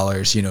 million,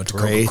 to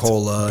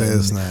Coca-Cola,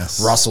 business,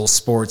 and Russell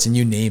Sports, and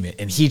you name it.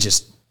 And he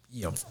just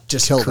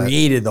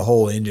created the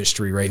whole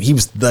industry, right? He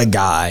was the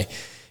guy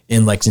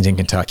in Lexington,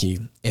 Kentucky.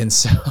 And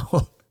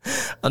so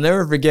I'll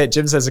never forget,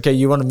 Jim says, okay,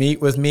 you want to meet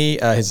with me?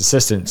 His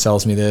assistant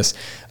tells me this.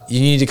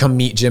 You need to come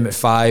meet Jim at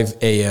 5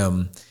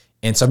 a.m.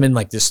 And so I'm in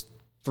like this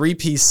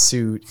 3-piece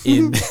suit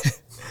in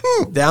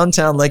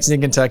downtown Lexington,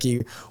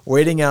 Kentucky,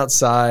 waiting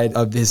outside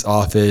of his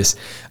office.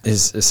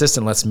 His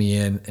assistant lets me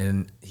in,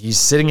 and he's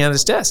sitting at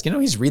his desk.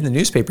 He's reading the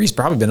newspaper. He's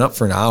probably been up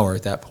for an hour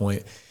at that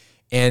point.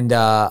 And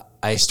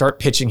I start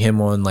pitching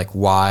him on like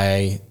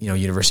why,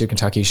 University of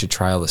Kentucky should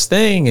trial this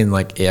thing. And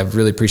like, I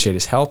really appreciate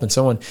his help and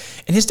so on.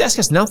 And his desk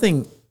has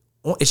nothing.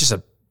 It's just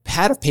a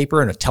pad of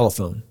paper and a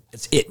telephone.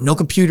 It's it. No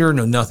computer,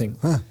 no nothing.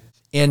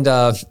 And,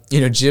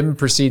 Jim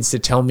proceeds to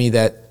tell me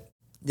that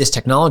this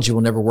technology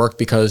will never work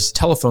because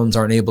telephones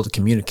aren't able to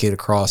communicate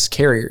across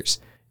carriers.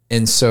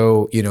 And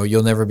so,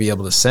 you'll never be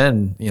able to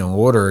send,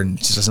 order, and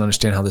just doesn't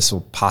understand how this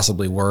will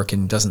possibly work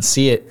and doesn't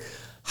see it.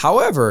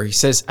 However, he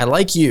says, I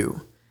like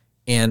you,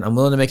 and I'm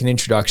willing to make an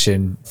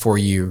introduction for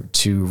you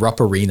to Rupp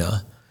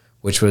Arena,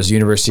 which was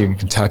University of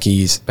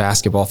Kentucky's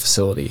basketball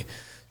facility.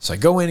 So I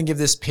go in and give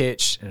this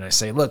pitch, and I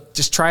say, look,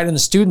 just try it in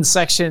the student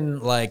section.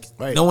 Like,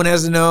 no one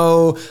has to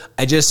know.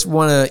 I just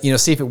want to,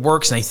 see if it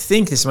works. And I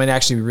think this might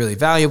actually be really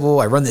valuable.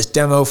 I run this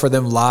demo for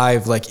them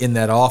live, like in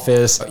that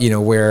office,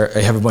 where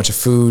I have a bunch of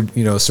food,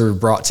 sort of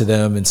brought to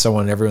them and so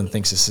on. Everyone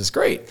thinks this is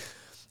great.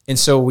 And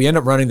so we end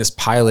up running this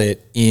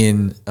pilot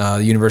in the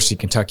University of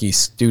Kentucky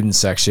student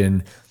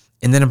section.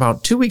 And then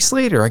about 2 weeks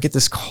later, I get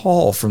this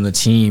call from the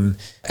team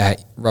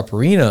at Rupp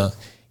Arena.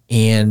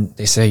 And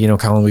they say,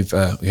 Collin, we've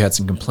had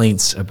some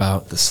complaints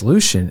about the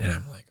solution. And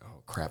I'm like, oh,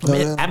 crap.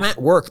 I'm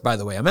at work, by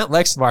the way. I'm at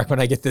Lexmark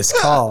when I get this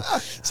call.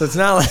 So it's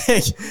not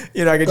like,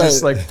 I could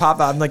just like pop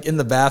out. I'm like in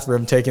the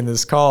bathroom taking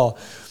this call.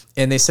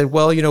 And they said,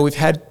 well, we've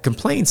had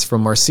complaints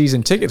from our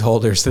season ticket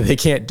holders that they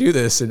can't do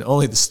this and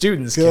only the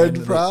students can.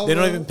 They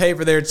don't even pay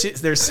for their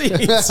seats,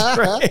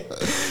 right?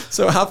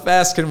 So how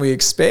fast can we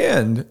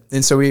expand?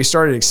 And so we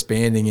started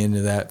expanding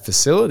into that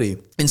facility.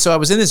 And so I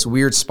was in this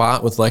weird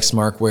spot with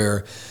Lexmark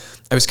where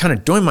I was kind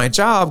of doing my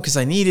job because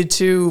I needed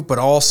to, but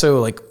also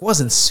like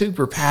wasn't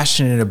super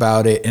passionate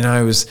about it. And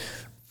I was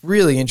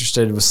really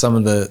interested with some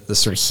of the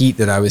sort of heat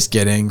that I was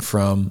getting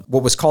from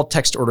what was called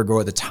Text Order Go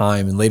at the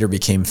time and later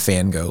became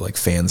Fango, like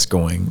fans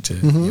going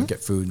to get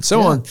food and so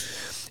on.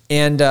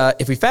 And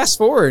if we fast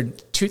forward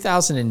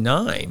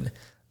 2009,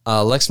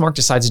 Lexmark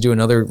decides to do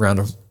another round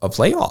of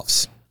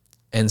layoffs.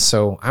 And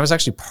so I was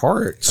actually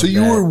part. So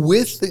you were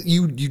with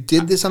you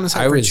did this on the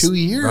side for 2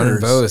 years. Running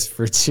both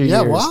for 2 years.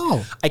 Yeah,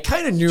 wow. I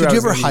kind of knew. Did you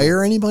ever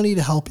hire anybody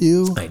to help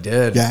you? I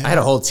did. Yeah. I had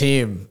a whole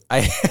team.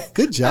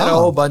 Good job. I had a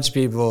whole bunch of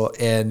people,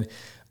 and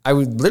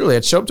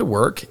I'd show up to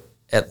work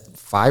at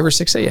 5 or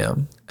 6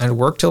 a.m. I'd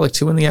work till like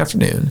 2 in the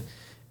afternoon,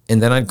 and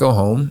then I'd go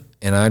home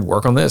and I'd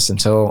work on this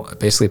until I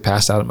basically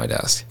passed out at my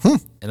desk.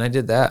 And I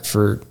did that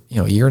for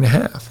a year and a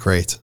half.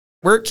 Great.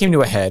 Where it came to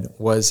a head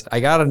was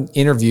I got an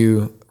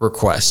interview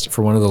request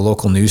for one of the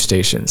local news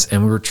stations,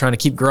 and we were trying to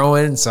keep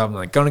growing. So I'm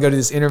like, going to go to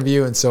this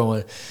interview and so on.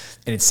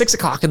 And it's 6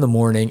 o'clock in the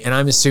morning, and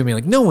I'm assuming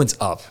like no one's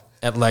up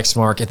at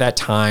Lexmark at that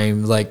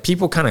time. Like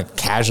people kind of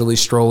casually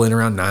stroll in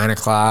around 9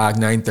 o'clock,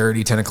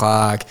 9:30, 10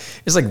 o'clock.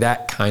 It's like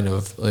that kind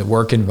of like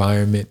work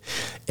environment.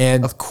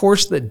 And of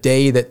course, the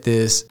day that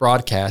this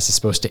broadcast is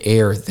supposed to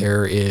air,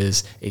 there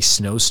is a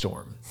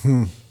snowstorm.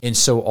 And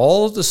so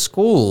all of the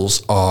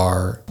schools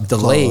are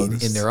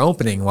delayed in their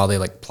opening while they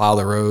like plow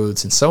the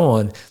roads and so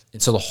on.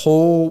 And so the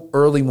whole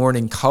early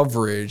morning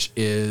coverage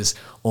is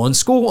on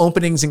school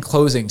openings and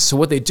closings. So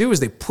what they do is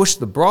they push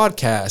the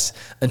broadcast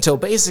until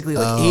basically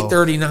like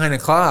 8:30, 9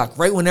 o'clock,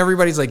 right when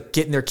everybody's like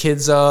getting their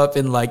kids up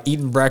and like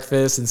eating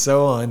breakfast and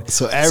so on.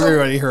 So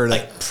everybody heard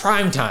like it.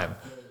 prime time.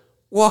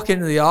 walk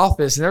into the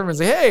office and everyone's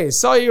like, hey,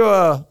 saw you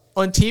on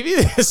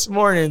TV this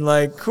morning,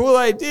 like, cool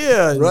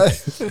idea.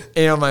 Right.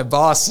 And, my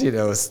boss,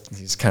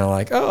 he's kind of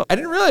like, oh, I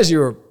didn't realize you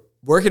were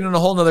working in a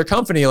whole nother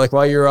company, like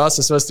while you were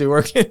also supposed to be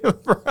working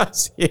for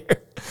us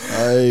here.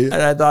 And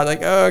I thought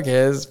like, oh, okay,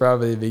 this is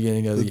probably the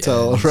beginning of the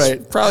end. Right.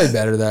 It's probably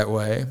better that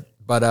way.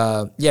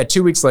 But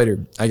 2 weeks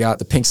later, I got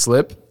the pink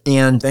slip.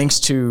 And thanks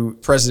to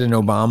President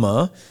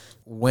Obama,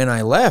 when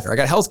I left, I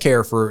got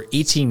healthcare for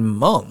 18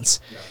 months.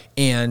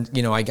 And,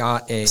 I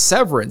got a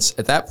severance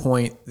at that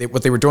point.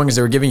 What they were doing is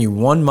they were giving you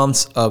 1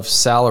 month of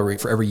salary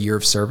for every year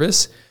of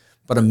service,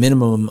 but a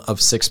minimum of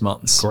 6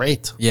 months.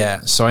 Great.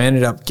 Yeah. So I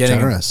ended up getting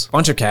a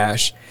bunch of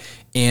cash,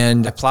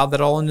 and I plowed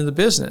that all into the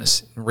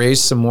business,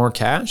 raised some more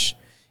cash.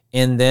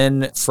 And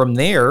then from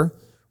there,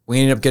 we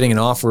ended up getting an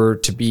offer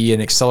to be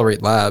in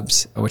Accelerate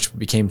Labs, which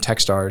became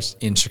Techstars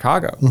in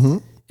Chicago. Mm-hmm.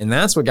 And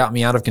that's what got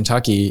me out of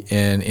Kentucky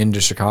and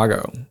into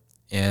Chicago.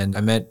 And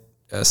I met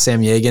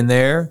Sam Yegan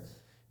there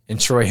and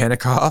Troy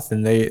Hennicoff,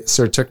 and they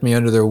sort of took me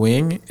under their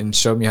wing and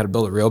showed me how to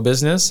build a real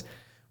business.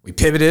 We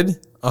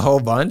pivoted a whole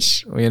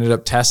bunch. We ended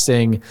up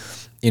testing,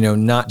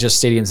 not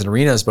just stadiums and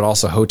arenas, but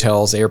also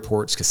hotels,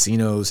 airports,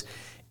 casinos,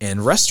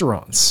 and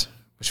restaurants,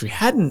 which we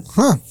hadn't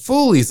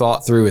fully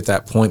thought through at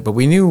that point, but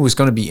we knew it was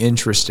going to be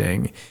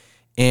interesting.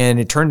 And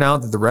it turned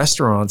out that the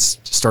restaurants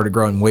started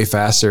growing way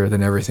faster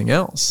than everything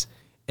else.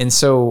 And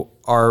so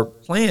our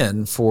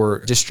plan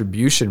for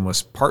distribution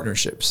was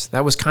partnerships.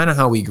 That was kind of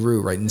how we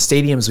grew, right? In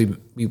stadiums,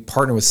 we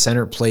partnered with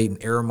Centerplate and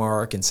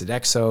Aramark and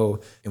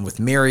Sodexo, and with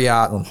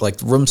Marriott on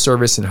like room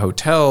service in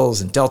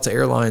hotels and Delta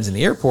Airlines in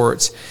the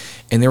airports.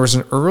 And there was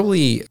an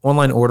early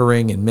online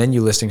ordering and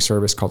menu listing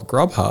service called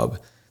Grubhub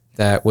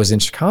that was in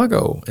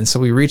Chicago. And so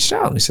we reached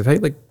out and we said, hey,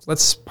 like,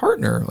 let's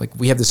partner. Like,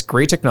 we have this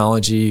great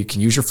technology. You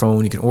can use your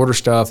phone. You can order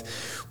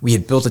stuff. We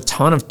had built a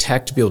ton of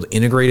tech to be able to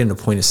integrate into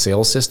point of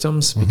sale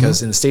systems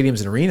because in the stadiums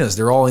and arenas,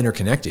 they're all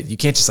interconnected. You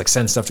can't just like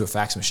send stuff to a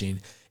fax machine.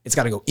 It's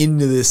got to go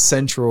into this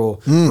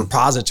central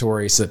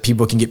repository so that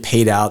people can get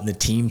paid out and the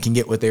team can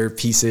get what their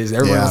piece is.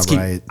 Everyone else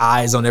keep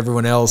eyes on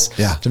everyone else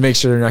to make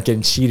sure they're not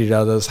getting cheated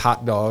out of those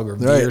hot dog or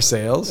beer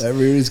sales.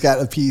 Everybody's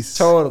got a piece.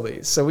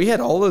 Totally. So we had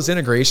all those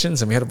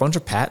integrations and we had a bunch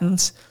of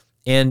patents,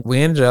 and we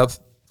ended up,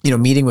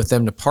 meeting with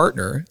them to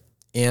partner,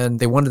 and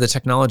they wanted the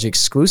technology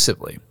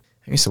exclusively.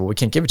 And we said, well, we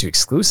can't give it to you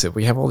exclusive.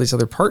 We have all these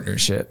other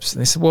partnerships.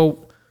 And they said, well,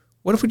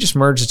 what if we just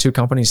merge the two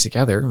companies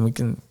together and we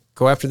can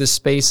go after this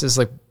space as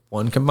like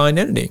one combined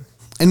entity?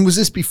 And was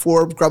this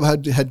before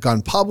Grubhub had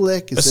gone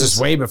public? This is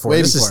way before.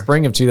 This is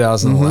spring of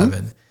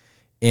 2011.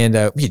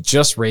 And we had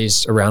just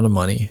raised a round of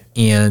money.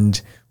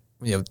 And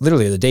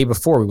literally the day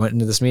before we went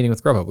into this meeting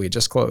with Grubhub, we had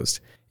just closed.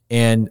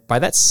 And by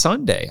that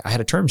Sunday, I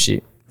had a term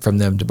sheet from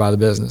them to buy the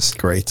business.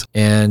 Great.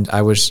 And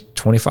I was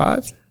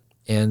 25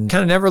 and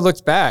kind of never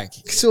looked back.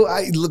 So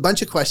a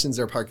bunch of questions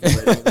are parking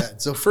right on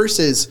that. So first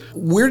is,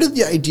 where did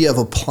the idea of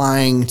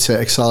applying to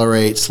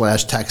Accelerate /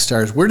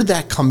 Techstars, where did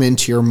that come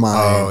into your mind?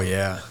 Oh,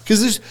 yeah.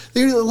 Because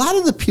there's a lot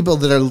of the people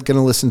that are going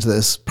to listen to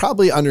this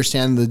probably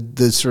understand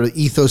the sort of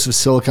ethos of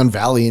Silicon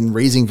Valley and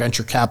raising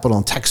venture capital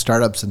and tech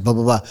startups and blah,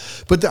 blah, blah.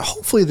 But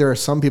hopefully there are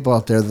some people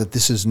out there that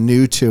this is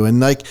new to. And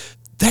like,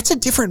 that's a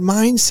different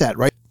mindset,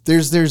 right?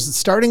 There's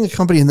starting a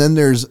company, and then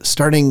there's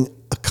starting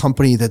a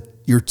company that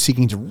you're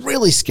seeking to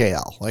really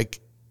scale, like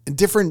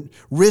different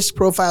risk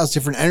profiles,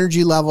 different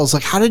energy levels.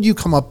 Like, how did you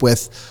come up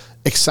with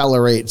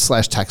Accelerate /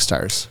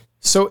 Techstars?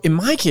 So in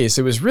my case,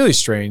 it was really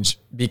strange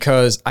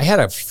because I had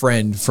a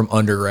friend from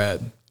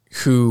undergrad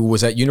who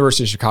was at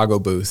University of Chicago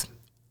booth,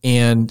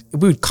 and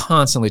we would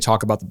constantly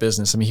talk about the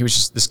business. I mean, he was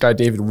just this guy,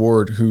 David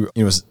Ward, who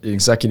was an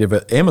executive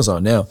at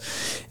Amazon now.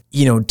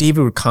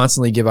 David would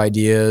constantly give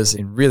ideas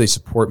and really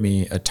support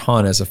me a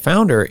ton as a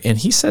founder. And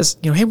he says,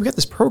 hey, we got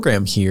this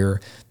program here.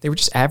 They were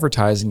just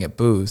advertising at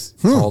booth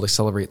called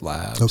Accelerate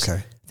Labs. Okay.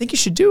 I think you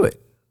should do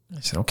it. I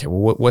said, okay,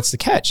 well, what's the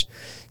catch?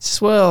 He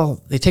says,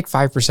 well, they take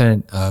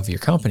 5% of your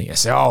company. I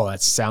said, oh,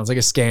 that sounds like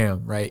a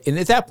scam, right? And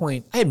at that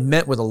point, I had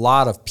met with a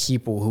lot of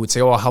people who would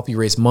say, oh, I'll help you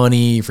raise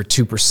money for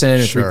 2% or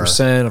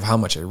 3% of how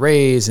much I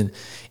raise. And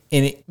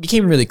it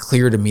became really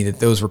clear to me that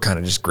those were kind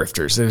of just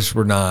grifters. Those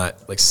were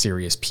not like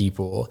serious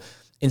people.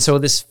 And so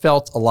this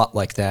felt a lot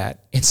like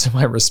that. And so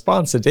my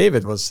response to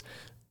David was,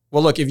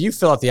 well, look, if you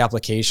fill out the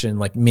application,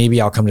 like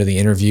maybe I'll come to the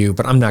interview,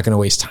 but I'm not going to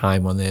waste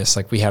time on this.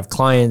 Like, we have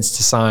clients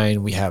to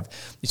sign. We have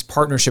these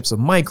partnerships with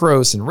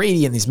Micros and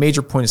Radiant, these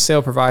major point of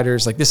sale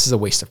providers. Like, this is a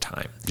waste of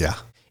time. Yeah.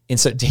 And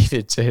so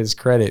David, to his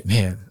credit,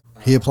 man,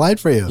 he applied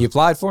for you. He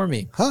applied for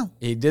me.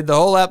 He did the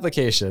whole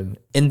application.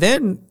 And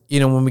then,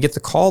 when we get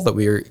the call that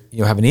we were,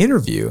 have an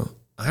interview,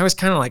 I was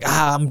kind of like,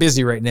 I'm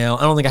busy right now.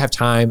 I don't think I have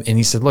time. And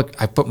he said,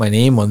 look, I put my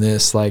name on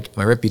this, like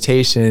my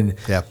reputation.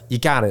 Yeah. You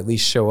got to at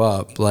least show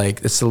up.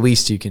 Like, that's the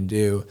least you can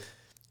do.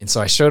 And so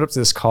I showed up to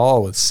this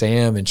call with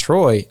Sam and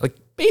Troy, like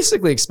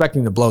basically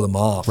expecting to blow them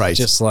off. Right.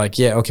 Just like,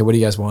 yeah, okay, what do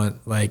you guys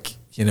want? Like,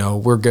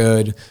 we're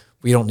good.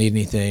 We don't need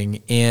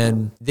anything.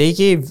 And they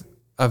gave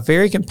a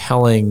very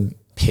compelling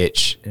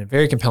pitch and a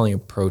very compelling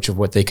approach of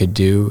what they could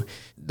do.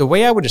 The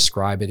way I would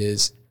describe it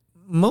is,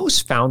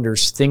 most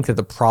founders think that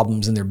the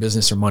problems in their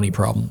business are money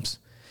problems.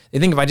 They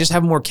think if I just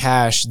have more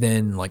cash,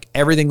 then like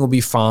everything will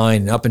be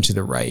fine and up and to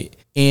the right.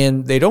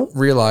 And they don't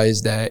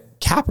realize that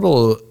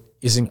capital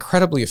is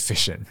incredibly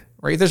efficient,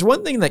 right? There's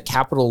one thing that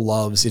capital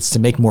loves, it's to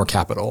make more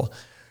capital.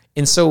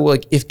 And so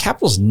like if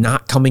capital's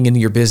not coming into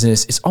your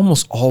business, it's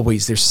almost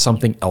always there's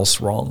something else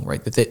wrong,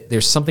 right? That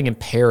there's something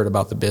impaired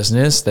about the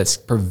business that's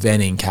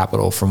preventing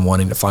capital from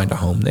wanting to find a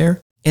home there.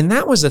 And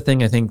that was the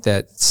thing I think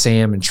that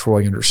Sam and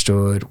Troy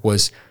understood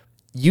was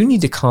you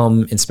need to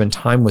come and spend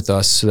time with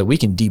us so that we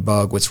can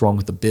debug what's wrong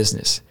with the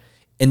business.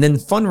 And then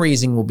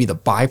fundraising will be the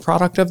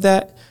byproduct of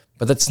that,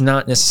 but that's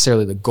not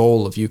necessarily the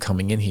goal of you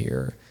coming in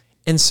here.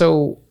 And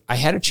so I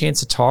had a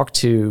chance to talk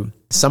to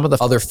some of the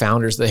other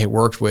founders that I had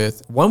worked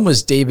with. One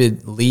was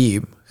David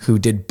Lieb, who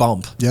did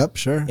Bump. Yep,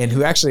 sure. And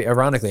who actually,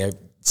 ironically, I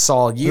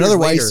saw years Another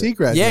later. YC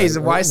graduate. Yeah, he's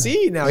a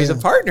YC now. Yeah. He's a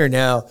partner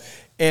now.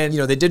 And,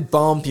 they did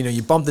Bump,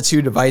 you bump the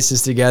two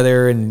devices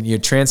together and you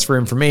transfer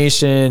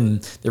information.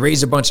 And they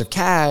raised a bunch of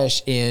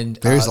cash. And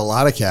there's a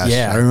lot of cash.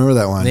 Yeah. I remember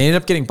that one. They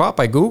ended up getting bought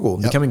by Google,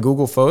 becoming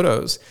Google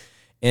Photos.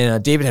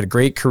 And David had a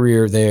great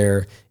career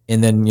there.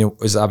 And then,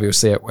 was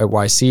obviously at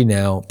YC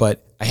now.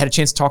 But I had a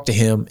chance to talk to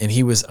him and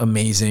he was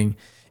amazing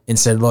and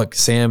said, look,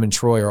 Sam and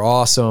Troy are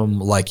awesome.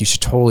 Like you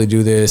should totally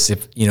do this.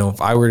 If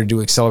I were to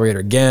do Accelerator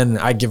again,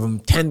 I'd give them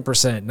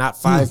 10%, not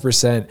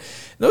 5%.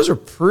 Those are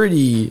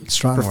pretty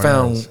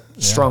profound,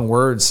 strong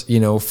words,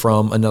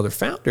 from another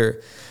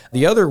founder.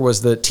 The other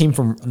was the team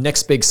from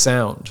Next Big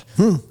Sound.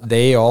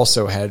 They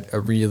also had a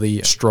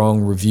really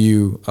strong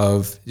review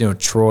of,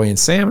 Troy and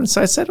Sam. And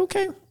so I said,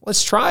 okay,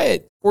 let's try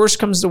it. Worst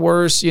comes to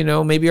worst,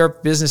 maybe our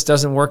business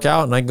doesn't work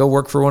out and I go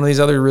work for one of these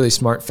other really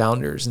smart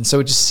founders. And so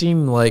it just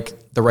seemed like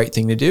the right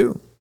thing to do.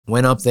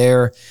 Went up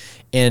there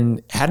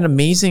and had an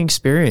amazing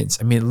experience.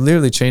 I mean, it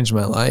literally changed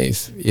my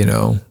life,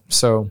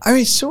 so. I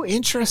mean, it's so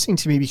interesting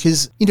to me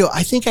because,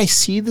 I think I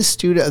see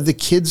the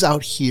kids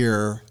out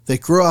here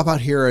that grow up out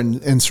here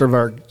and sort of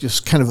are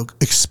just kind of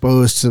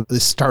exposed to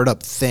this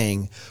startup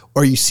thing,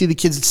 or you see the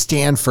kids at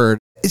Stanford,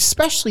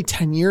 especially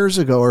 10 years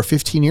ago or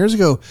 15 years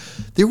ago,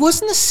 there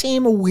wasn't the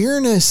same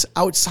awareness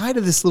outside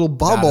of this little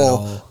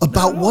bubble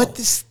about what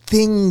this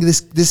thing,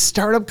 this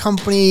startup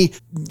company,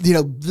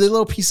 the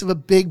little piece of a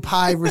big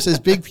pie versus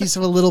big piece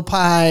of a little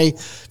pie,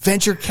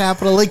 venture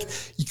capital, like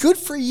good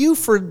for you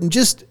for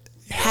just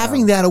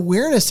having that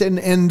awareness.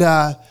 And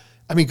I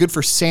mean, good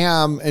for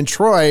Sam and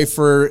Troy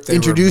for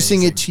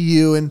introducing it to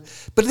you.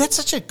 But that's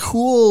such a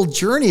cool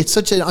journey. It's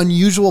such an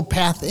unusual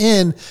path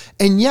in,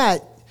 and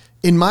yet,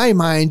 in my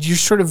mind, you're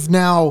sort of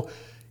now,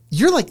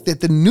 you're like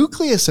the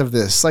nucleus of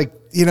this. Like,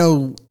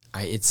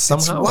 it's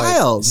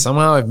wild.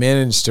 Somehow I've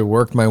managed to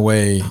work my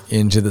way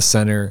into the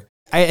center.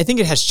 I think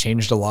it has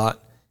changed a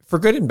lot for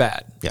good and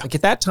bad. Yeah. Like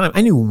at that time,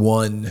 I knew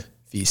one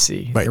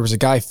VC. Right. There was a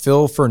guy,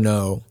 Phil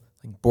Furneaux,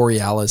 like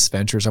Borealis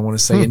Ventures, I want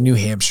to say, in New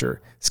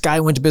Hampshire. This guy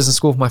went to business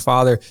school with my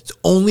father. It's the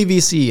only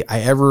VC I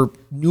ever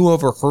knew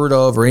of or heard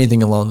of or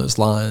anything along those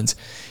lines.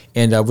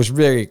 And was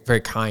very,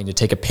 very kind to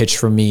take a pitch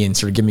from me and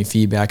sort of give me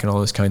feedback and all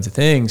those kinds of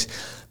things.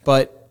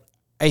 But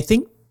I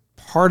think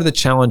part of the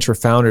challenge for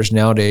founders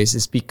nowadays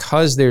is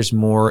because there's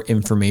more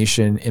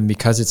information and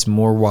because it's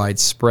more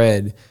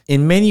widespread,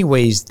 in many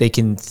ways, they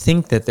can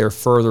think that they're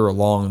further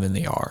along than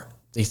they are.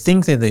 They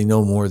think that they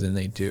know more than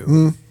they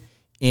do.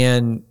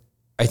 And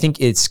I think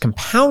it's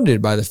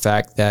compounded by the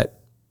fact that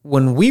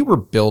when we were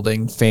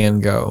building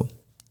FanGo,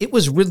 it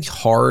was really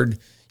hard,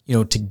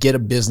 to get a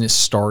business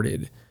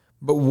started.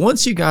 But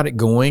once you got it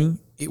going,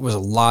 it was a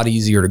lot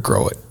easier to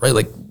grow it, right?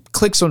 Like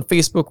clicks on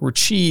Facebook were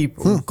cheap.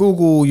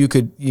 Google, you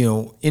could,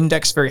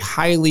 index very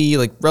highly,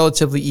 like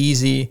relatively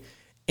easy.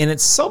 And at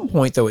some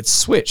point though, it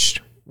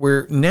switched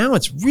where now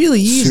it's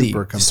really easy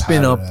to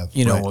spin up,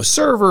 a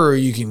server.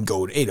 You can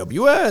go to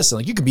AWS and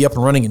like you could be up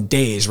and running in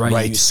days, right?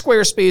 You use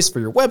Squarespace for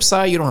your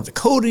website. You don't have to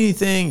code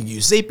anything. You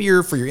use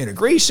Zapier for your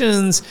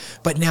integrations,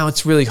 but now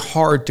it's really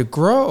hard to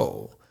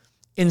grow.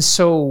 And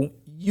so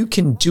you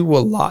can do a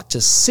lot to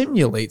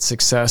simulate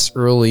success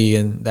early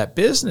in that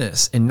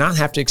business and not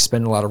have to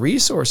expend a lot of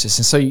resources.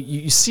 And so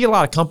you see a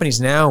lot of companies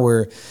now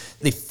where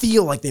they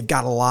feel like they've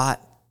got a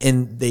lot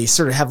and they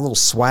sort of have a little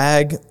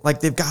swag, like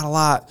they've got a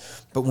lot.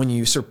 But when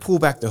you sort of pull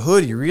back the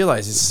hood, you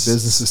realize it's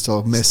business is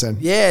still missing.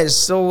 Yeah, it's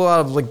still a lot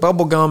of like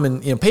bubble gum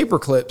and paper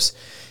clips.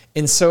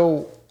 And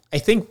so I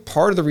think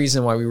part of the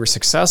reason why we were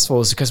successful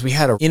is because we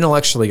had an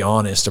intellectually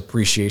honest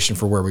appreciation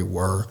for where we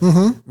were.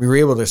 We were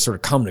able to sort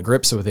of come to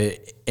grips with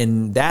it.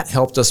 And that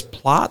helped us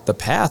plot the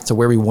path to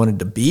where we wanted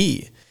to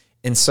be.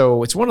 And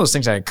so it's one of those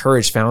things I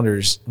encourage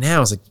founders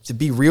now is like to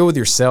be real with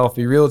yourself,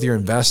 be real with your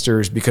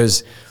investors,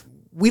 because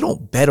we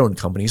don't bet on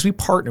companies. We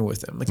partner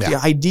with them. Like the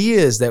idea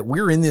is that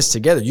we're in this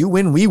together. You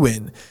win, we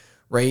win.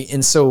 Right.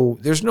 And so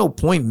there's no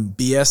point in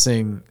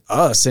BSing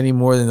us any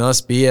more than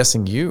us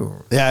BSing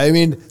you. Yeah. I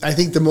mean, I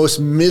think the most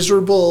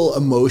miserable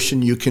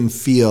emotion you can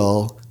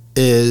feel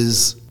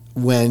is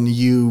when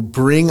you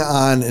bring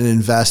on an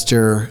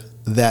investor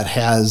that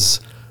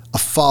has a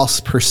false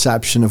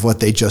perception of what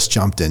they just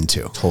jumped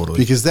into. Totally.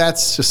 Because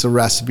that's just a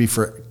recipe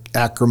for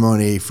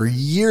acrimony for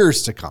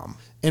years to come.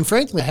 And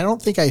frankly, I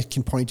don't think I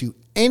can point to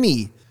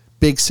any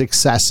big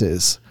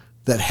successes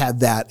that had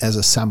that as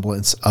a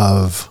semblance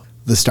of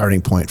the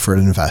starting point for an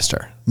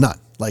investor. None.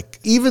 Like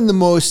even the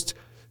most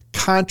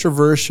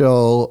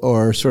controversial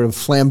or sort of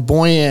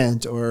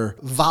flamboyant or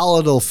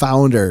volatile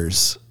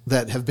founders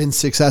that have been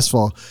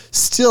successful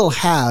still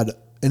had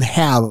and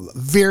have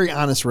very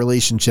honest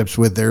relationships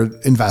with their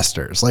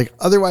investors. Like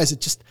otherwise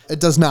it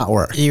does not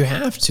work. You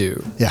have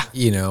to. Yeah.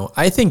 You know,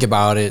 I think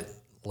about it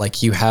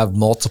like you have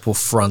multiple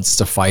fronts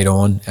to fight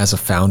on as a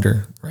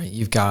founder, right?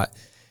 You've got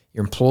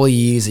your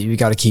employees that you've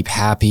got to keep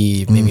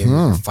happy. Maybe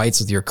your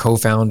fights with your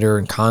co-founder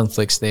and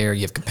conflicts there.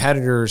 You have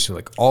competitors who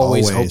like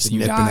always hope that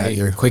you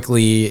die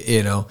quickly,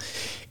 you know,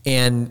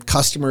 and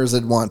customers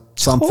that want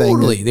something.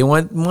 Totally. They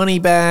want money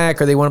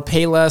back or they want to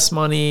pay less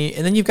money.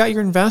 And then you've got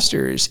your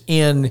investors.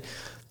 And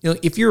you know,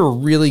 if you're a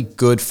really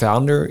good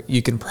founder,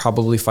 you can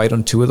probably fight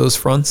on two of those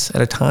fronts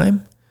at a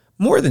time.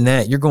 More than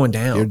that, you're going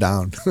down. You're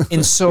down.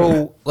 And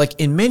so like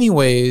in many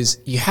ways,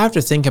 you have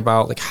to think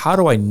about like, how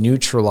do I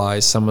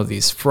neutralize some of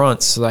these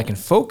fronts so that I can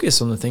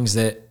focus on the things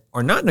that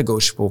are not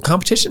negotiable?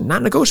 Competition,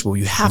 not negotiable.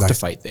 You have to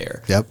fight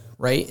there. Yep.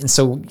 Right. And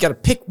so you got to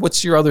pick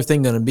what's your other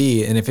thing going to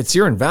be. And if it's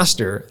your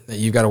investor that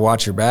you've got to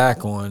watch your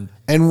back on.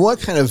 And what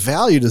kind of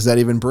value does that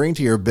even bring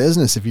to your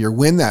business if you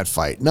win that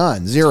fight?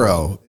 None,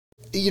 zero.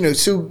 You know,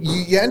 so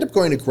you end up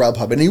going to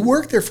Grubhub and you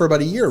worked there for about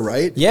a year,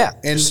 right? Yeah.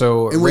 And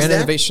so ran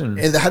innovation.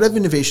 And the head of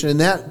innovation, and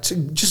that to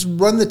just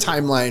run the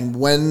timeline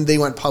when they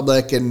went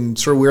public and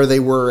sort of where they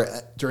were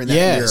during that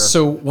year.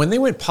 So when they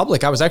went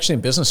public, I was actually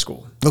in business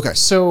school. Okay.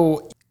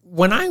 So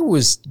when I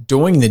was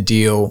doing the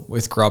deal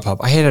with Grubhub,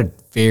 I had a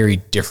very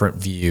different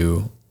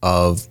view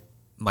of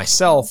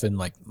myself and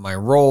like my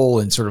role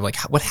and sort of like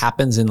what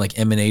happens in like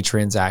M&A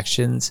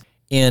transactions.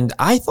 And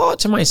I thought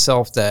to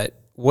myself that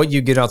what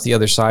you get out the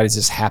other side is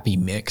this happy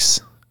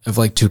mix of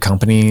like two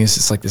companies.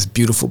 It's like this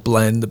beautiful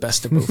blend, the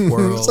best of both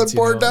worlds. It's like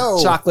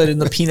Bordeaux. Chocolate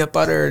and the peanut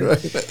butter.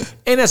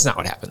 And that's not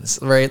what happens,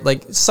 right?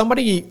 Like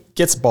somebody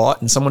gets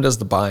bought and someone does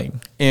the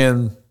buying.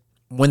 And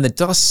when the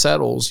dust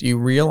settles, you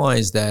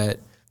realize that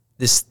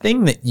this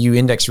thing that you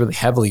index really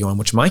heavily on,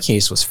 which in my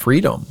case was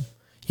freedom,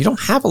 you don't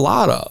have a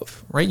lot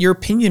of, right? Your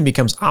opinion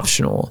becomes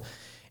optional.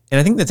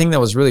 And I think the thing that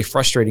was really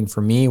frustrating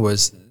for me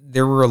was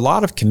there were a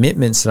lot of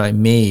commitments that I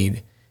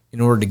made in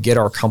order to get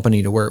our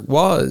company to where it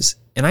was.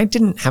 And I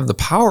didn't have the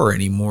power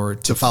anymore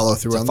to follow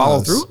through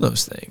on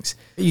those things.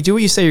 You do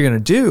what you say you're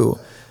going to do.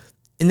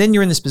 And then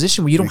you're in this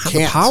position where you don't have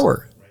the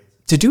power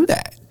to do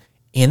that.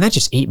 And that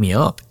just ate me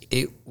up.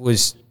 It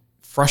was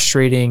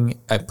frustrating.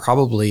 I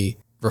probably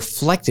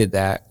reflected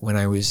that when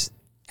I was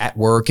at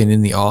work and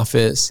in the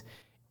office.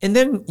 And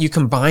then you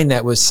combine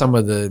that with some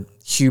of the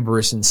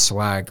hubris and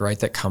swag, right,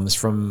 that comes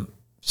from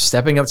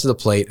stepping up to the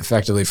plate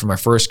effectively for my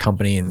first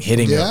company and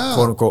hitting a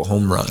quote unquote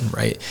home run,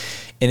 right?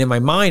 And in my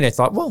mind, I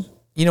thought, well,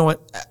 you know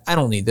what? I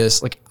don't need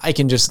this. Like I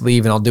can just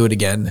leave and I'll do it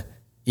again.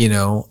 You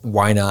know,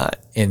 why not?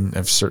 And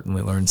I've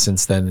certainly learned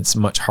since then it's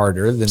much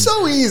harder than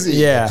so easy.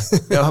 Yeah,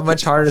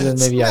 much harder than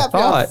maybe I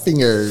thought.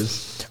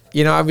 Fingers.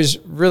 You know, I was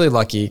really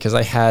lucky because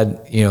I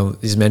had, you know,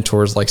 these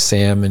mentors like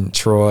Sam and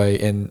Troy,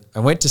 and I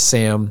went to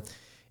Sam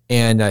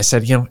and I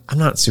said, you know, I'm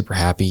not super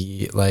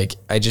happy. Like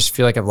I just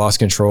feel like I've lost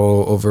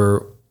control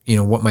over, you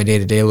know, what my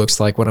day-to-day looks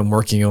like, what I'm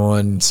working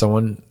on.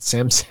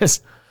 Sam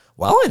says,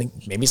 well, I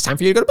think maybe it's time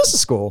for you to go to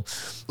business school.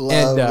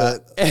 Love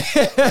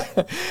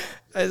it.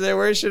 I said,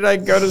 where should I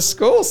go to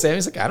school, Sam?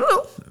 He's like, I don't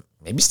know,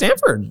 maybe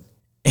Stanford.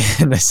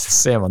 And I said,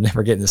 Sam, I'll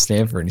never get into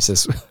Stanford. And he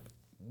says,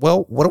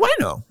 well, what do I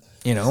know?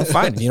 You know,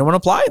 fine. If you don't want to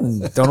apply,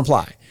 then don't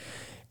apply.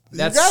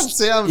 That's, you got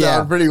Sam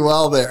down pretty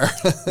well there.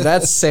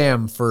 That's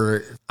Sam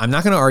for, I'm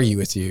not going to argue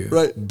with you,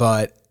 right?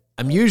 But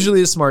I'm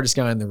usually the smartest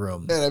guy in the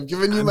room. And I'm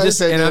giving you my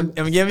opinion. And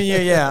I'm giving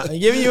you, I'm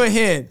giving you a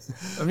hint.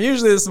 I'm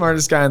usually the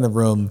smartest guy in the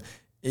room.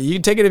 You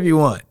can take it if you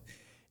want.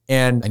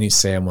 And I knew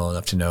Sam well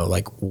enough to know,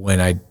 like,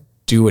 when I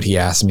do what he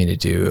asked me to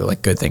do,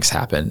 like, good things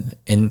happen.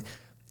 And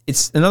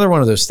it's another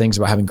one of those things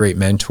about having great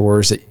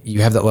mentors that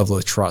you have that level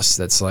of trust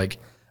that's like,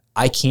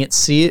 I can't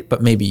see it,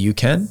 but maybe you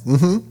can.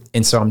 Mm-hmm.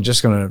 And so I'm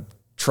just going to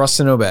trust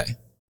and obey.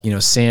 You know,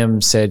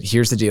 Sam said,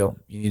 here's the deal.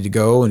 You need to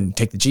go and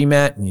take the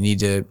GMAT and you need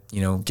to,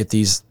 you know, get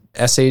these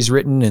essays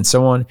written and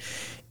so on.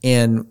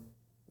 And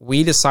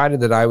we decided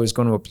that I was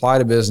going to apply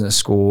to business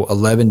school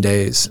 11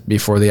 days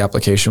before the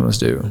application was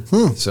due.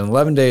 So in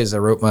 11 days, I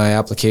wrote my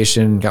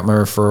application, got my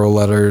referral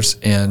letters,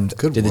 and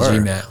did the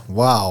GMAT.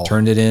 Wow.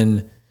 Turned it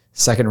in,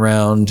 second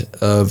round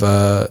of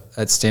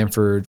at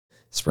Stanford,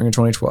 spring of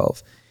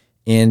 2012,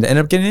 and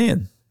ended up getting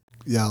in.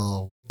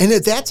 Yeah. And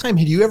at that time,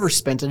 had you ever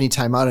spent any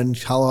time out in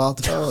Palo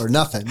Alto or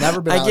nothing?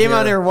 Never been I came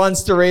out here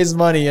once to raise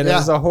money, and it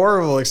was a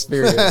horrible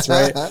experience,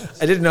 right?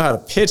 I didn't know how to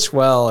pitch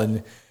well.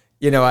 And,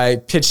 you know, I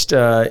pitched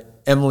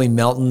Emily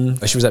Melton.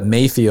 She was at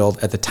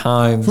Mayfield at the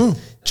time,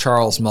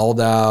 Charles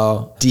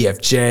Moldau,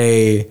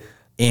 DFJ.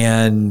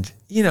 And,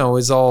 you know, it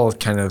was all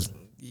kind of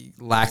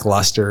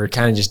lackluster. It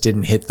kind of just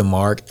didn't hit the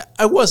mark.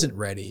 I wasn't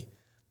ready.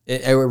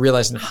 I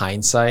realized in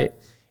hindsight.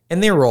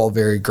 And they were all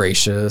very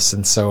gracious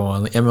and so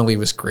on. Emily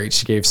was great.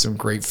 She gave some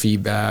great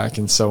feedback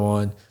and so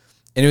on.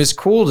 And it was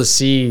cool to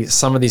see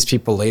some of these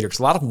people later, because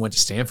a lot of them went to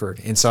Stanford.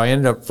 And so I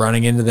ended up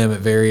running into them at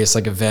various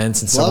like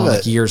events and so on,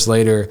 like years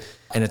later.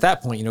 And at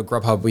that point, you know,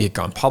 Grubhub, we had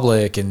gone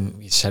public and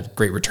we just had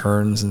great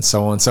returns and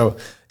so on. So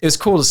it was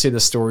cool to see the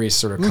stories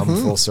sort of come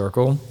full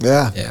circle.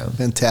 Yeah.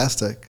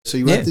 Fantastic. So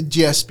you went to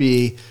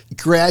GSB,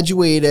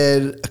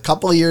 graduated a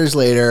couple of years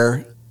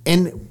later.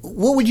 And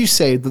what would you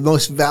say the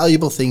most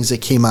valuable things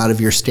that came out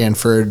of your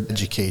Stanford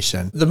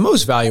education? The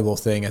most valuable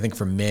thing, I think,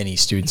 for many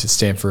students at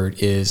Stanford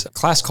is a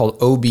class called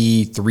OB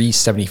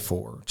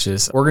 374, which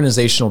is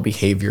Organizational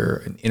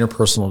Behavior and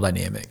Interpersonal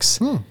Dynamics.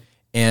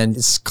 And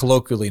it's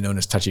colloquially known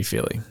as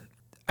touchy-feely.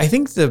 I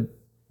think the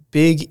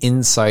big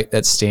insight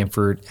that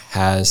Stanford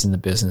has in the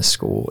business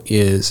school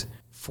is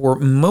for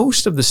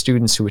most of the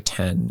students who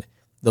attend,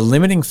 the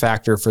limiting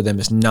factor for them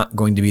is not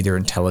going to be their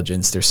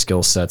intelligence, their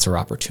skill sets, or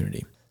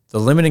opportunity. The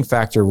limiting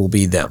factor will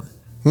be them.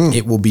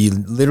 It will be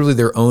literally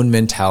their own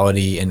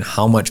mentality and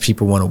how much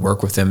people want to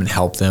work with them and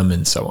help them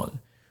and so on.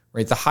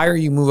 Right? The higher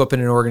you move up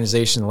in an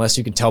organization, the less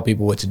you can tell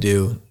people what to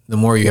do, the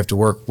more you have to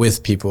work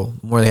with people,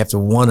 the more they have to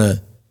want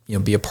to, you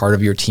know, be a part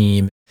of your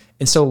team.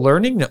 And so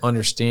learning to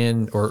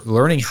understand or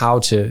learning how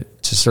to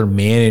sort of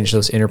manage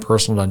those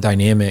interpersonal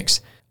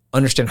dynamics,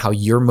 understand how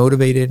you're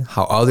motivated,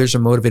 how others are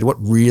motivated, what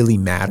really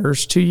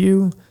matters to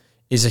you,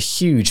 is a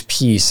huge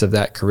piece of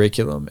that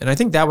curriculum. And I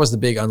think that was the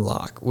big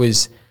unlock,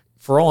 was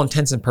for all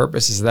intents and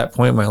purposes at that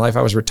point in my life,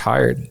 I was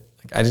retired.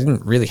 Like, I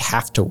didn't really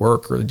have to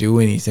work or do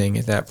anything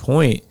at that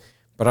point,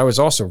 but I was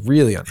also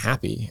really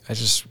unhappy. I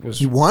just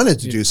was... You wanted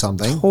to do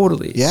something.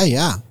 Totally.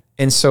 Yeah.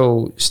 And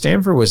so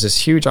Stanford was this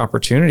huge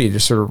opportunity to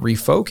sort of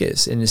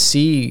refocus and to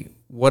see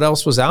what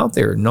else was out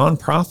there,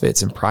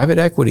 nonprofits and private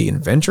equity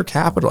and venture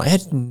capital. I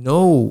had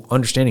no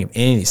understanding of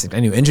any of these things.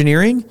 I knew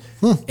engineering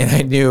and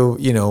I knew,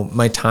 you know,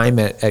 my time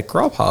at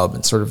Grubhub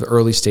and sort of the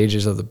early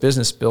stages of the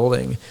business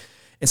building.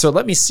 And so it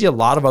let me see a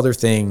lot of other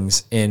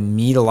things and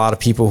meet a lot of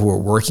people who are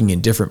working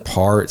in different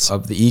parts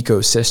of the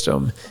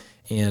ecosystem.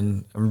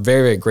 And I'm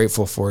very, very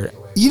grateful for it.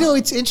 You know,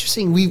 it's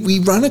interesting. We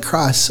run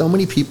across so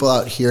many people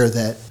out here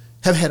that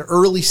have had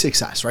early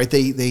success, right?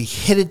 They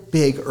hit it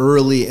big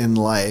early in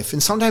life.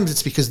 And sometimes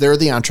it's because they're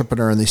the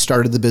entrepreneur and they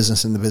started the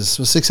business and the business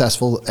was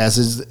successful, as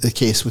is the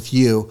case with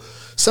you.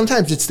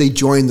 Sometimes it's they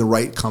join the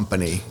right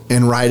company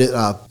and ride it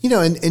up. You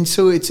know, and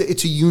so it's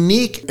a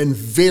unique and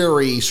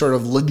very sort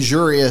of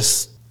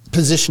luxurious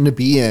position to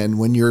be in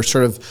when you're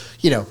sort of,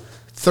 you know,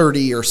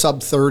 30 or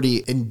sub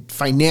 30 and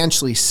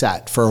financially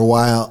set for a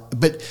while.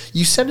 But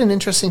you said an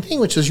interesting thing,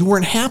 which is you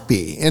weren't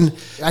happy. And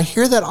I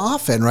hear that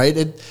often, right?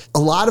 A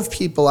lot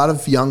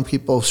of young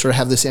people sort of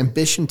have this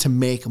ambition to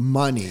make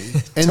money.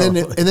 And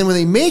totally. then when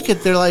they make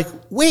it, they're like,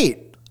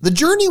 wait, the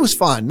journey was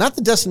fun, not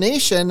the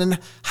destination. And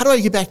how do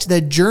I get back to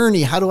that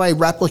journey? How do I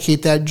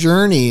replicate that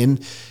journey? And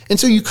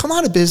so you come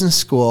out of business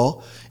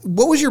school.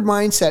 What was your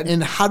mindset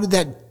and how did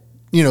that,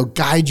 you know,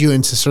 guide you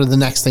into sort of the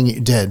next thing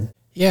you did?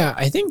 Yeah,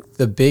 I think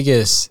the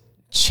biggest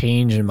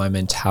change in my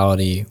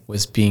mentality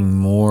was being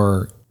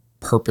more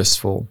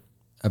purposeful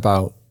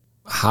about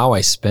how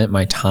I spent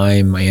my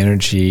time, my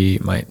energy,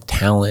 my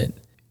talent.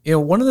 You know,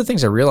 one of the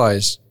things I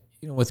realized,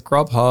 you know, with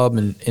Grubhub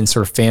and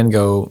sort of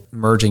Fango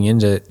merging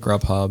into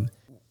Grubhub,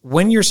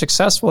 when you're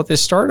successful at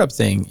this startup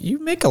thing, you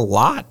make a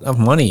lot of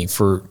money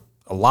for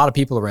a lot of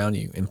people around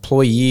you,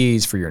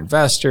 employees, for your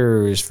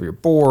investors, for your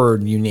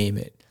board, you name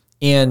it.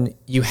 And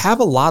you have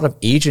a lot of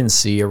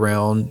agency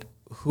around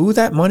who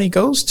that money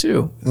goes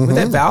to, who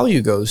that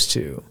value goes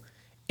to.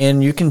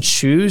 And you can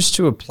choose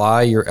to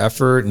apply your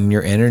effort and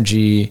your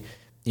energy,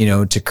 you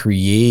know, to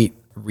create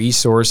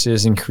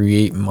resources and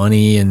create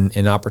money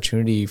and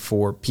opportunity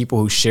for people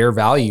who share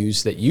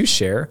values that you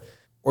share,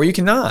 or you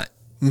cannot.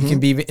 You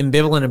can be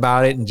ambivalent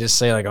about it and just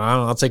say like, oh,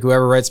 I'll take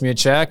whoever writes me a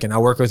check and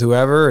I'll work with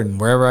whoever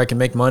and wherever I can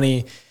make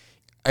money.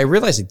 I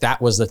realized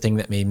that was the thing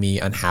that made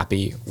me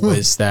unhappy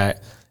was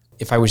that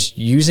if I was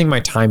using my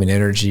time and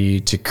energy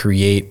to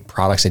create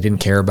products I didn't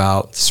care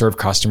about, serve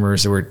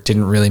customers that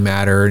didn't really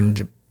matter, and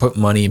to put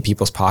money in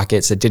people's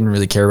pockets that didn't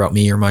really care about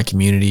me or my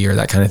community or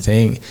that kind of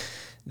thing,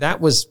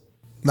 that was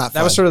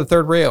was sort of the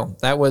third rail.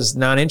 That was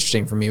not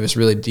interesting for me. It was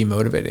really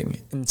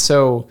demotivating. And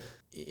so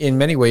in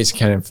many ways,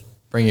 kind of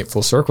bringing it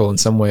full circle in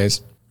some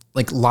ways,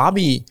 like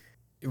Lobby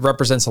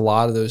represents a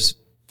lot of those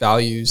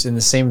values and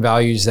the same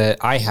values that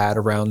I had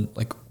around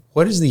like,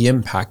 what is the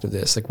impact of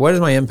this? Like, what is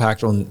my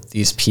impact on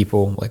these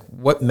people? Like,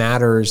 what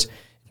matters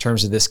in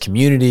terms of this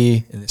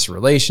community and this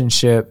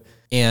relationship?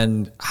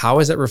 And how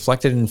is that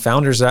reflected in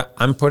founders that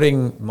I'm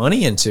putting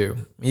money into?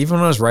 Even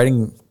when I was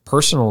writing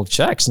personal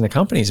checks in the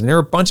companies, I mean, there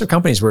were a bunch of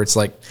companies where it's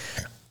like,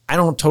 I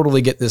don't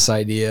totally get this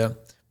idea,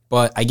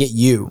 but I get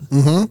you.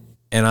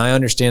 And I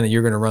understand that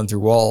you're going to run through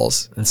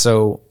walls. And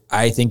so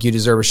I think you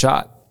deserve a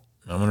shot.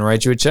 I'm going to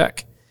write you a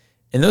check.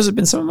 And those have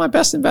been some of my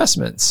best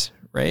investments,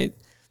 right?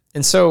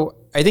 And so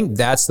I think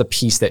that's the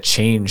piece that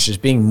changed, is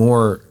being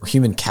more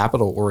human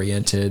capital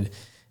oriented,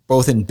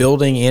 both in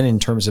building and in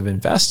terms of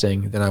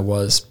investing than I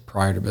was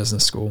prior to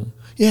business school.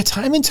 Yeah,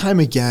 time and time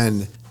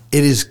again,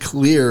 it is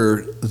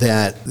clear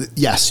that,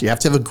 yes, you have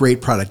to have a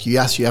great product.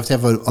 Yes, you have to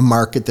have a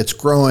market that's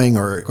growing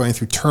or going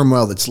through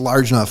turmoil that's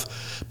large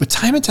enough. But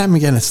time and time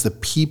again, it's the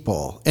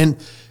people.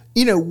 And,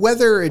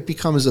 whether it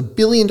becomes $1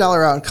 billion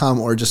outcome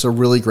or just a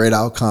really great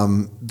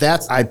outcome,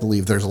 I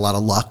believe there's a lot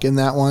of luck in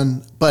that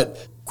one.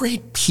 But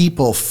great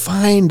people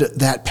find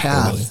that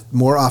path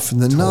more often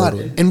than not.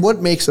 And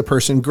what makes a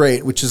person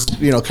great, which is,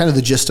 kind of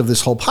the gist of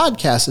this whole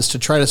podcast, is to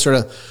try to sort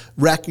of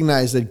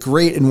recognize that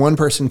great in one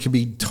person can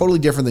be totally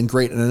different than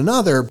great in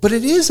another. But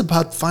it is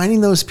about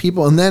finding those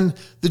people. And then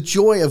the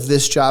joy of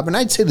this job, and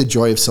I'd say the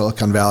joy of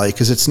Silicon Valley,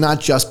 because it's not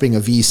just being a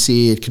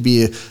VC. It could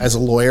be as a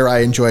lawyer, I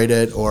enjoyed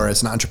it, or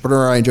as an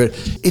entrepreneur, I enjoyed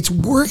it. It's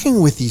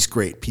working with these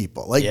great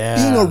people, like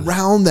being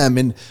around them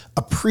and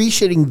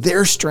appreciating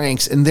their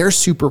strengths and their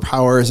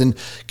superpowers and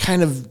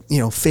kind of,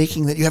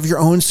 faking that you have your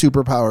own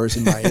superpowers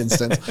in my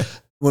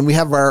instance. When we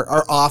have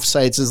our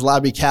offsites as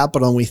Lobby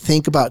Capital and we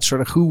think about sort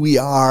of who we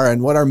are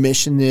and what our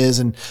mission is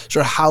and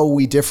sort of how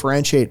we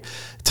differentiate,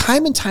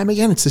 time and time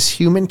again, it's this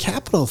human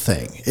capital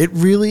thing. It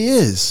really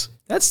is.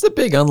 That's the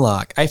big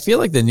unlock. I feel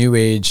like the new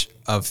age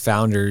of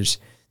founders,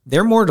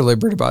 they're more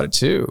deliberate about it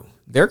too.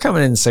 They're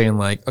coming in and saying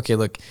like, okay,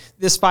 look,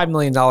 this $5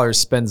 million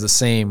spends the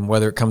same,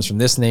 whether it comes from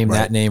this name,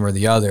 that name, or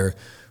the other.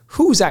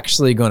 Who's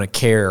actually going to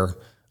care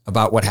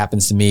about what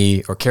happens to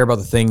me or care about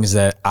the things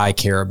that I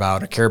care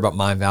about or care about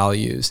my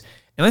values?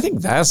 And I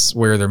think that's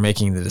where they're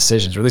making the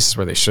decisions, or at least is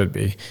where they should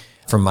be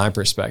from my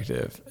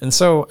perspective. And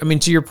so, I mean,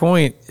 to your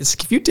point, it's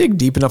if you dig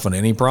deep enough on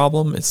any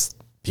problem, it's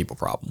a people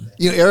problem.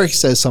 Eric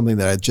says something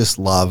that I just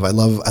love. I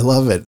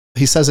love it.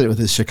 He says it with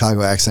his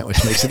Chicago accent,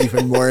 which makes it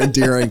even more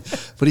endearing.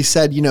 But he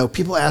said,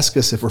 people ask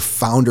us if we're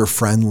founder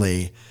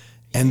friendly.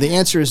 And the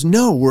answer is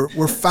no,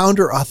 we're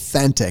founder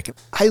authentic.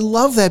 I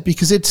love that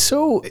because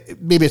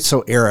maybe it's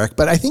so Eric,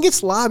 but I think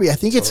it's Lobby. I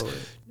think it's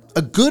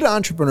a good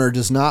entrepreneur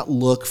does not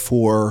look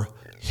for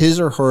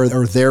his or her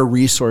or their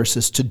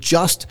resources to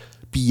just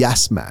be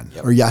yes men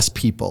or yes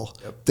people.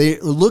 They're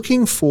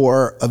looking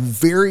for a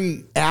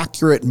very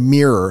accurate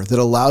mirror that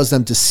allows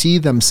them to see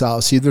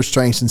themselves, see their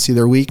strengths and see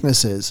their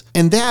weaknesses.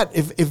 And that,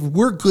 if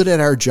we're good at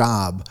our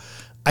job,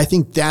 I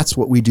think that's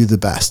what we do the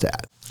best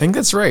at. I think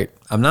that's right.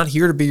 I'm not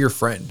here to be your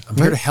friend. I'm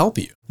here to help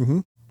you. Mm-hmm.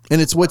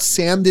 And it's what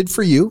Sam did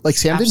for you. Like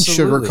Sam didn't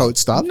sugarcoat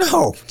stuff.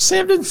 No,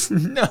 Sam didn't.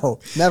 No,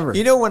 never.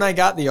 When I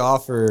got the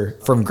offer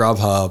from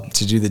Grubhub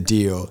to do the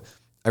deal,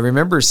 I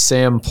remember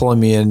Sam pulling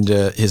me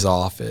into his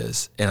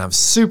office and I'm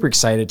super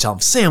excited to tell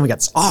him, Sam, we got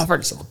this offer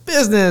to sell a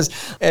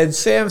business. And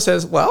Sam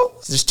says, well,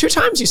 there's 2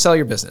 times you sell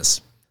your business.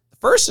 The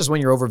first is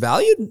when you're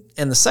overvalued.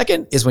 And the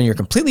second is when you're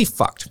completely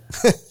fucked.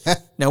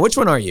 Now, which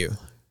one are you?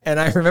 And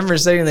I remember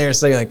sitting there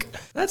saying like,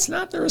 that's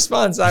not the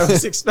response I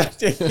was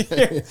expecting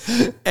here.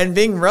 And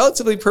being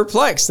relatively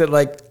perplexed that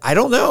like, I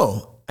don't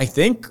know. I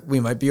think we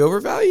might be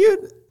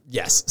overvalued.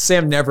 Yes,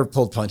 Sam never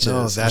pulled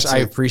punches, which I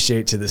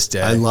appreciate to this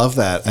day. I love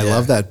that. I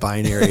love that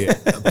binary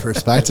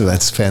perspective.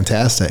 That's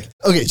fantastic.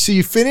 Okay, so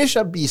you finish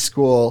up B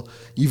school.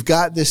 You've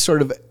got this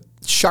sort of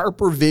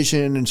sharper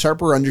vision and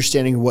sharper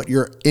understanding of what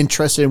you're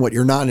interested in, what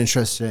you're not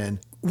interested in.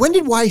 When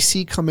did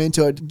YC come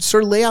into it?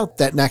 Sort of lay out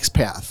that next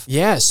path.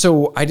 Yeah,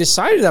 so I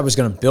decided I was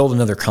going to build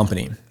another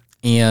company.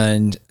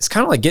 And it's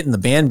kind of like getting the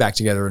band back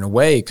together in a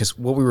way, because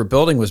what we were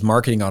building was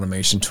marketing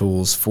automation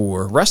tools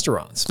for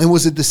restaurants. And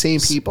was it the same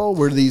people?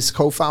 Were these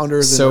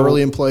co-founders and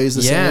early employees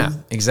the same? Yeah,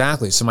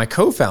 exactly. So my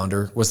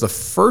co-founder was the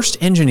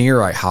first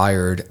engineer I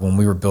hired when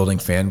we were building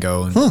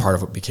Fango and part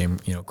of what became,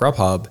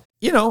 Grubhub.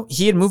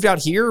 He had moved out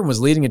here and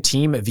was leading a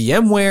team at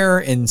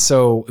VMware. And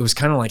so it was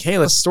kind of like, hey,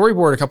 let's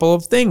storyboard a couple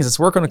of things. Let's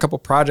work on a couple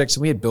of projects.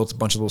 And we had built a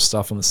bunch of little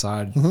stuff on the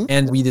side. Mm-hmm.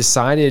 And we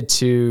decided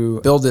to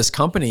build this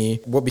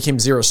company, what became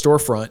Zero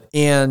Storefront.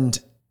 And,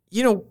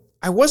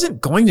 I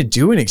wasn't going to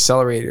do an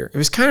accelerator. It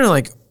was kind of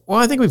like, well,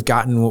 I think we've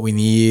gotten what we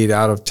need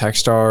out of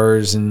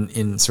Techstars and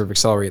in sort of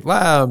Accelerate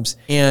Labs.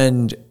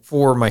 And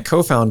for my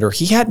co-founder,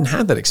 he hadn't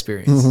had that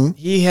experience. Mm-hmm.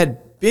 He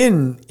had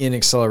been in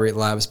Accelerate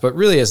Labs, but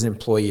really as an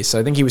employee. So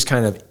I think he was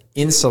kind of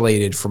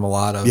insulated from a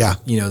lot of,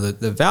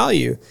 the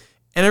value.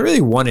 And I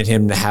really wanted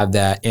him to have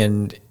that,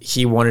 and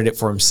he wanted it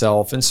for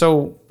himself. And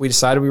so we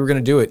decided we were going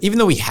to do it, even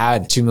though we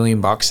had $2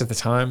 million at the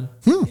time.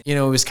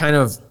 It was kind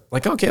of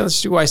like, okay, let's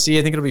do YC.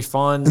 I think it'll be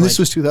fun. And this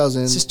was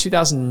 2000. This is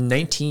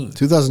 2019.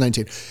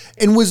 2019.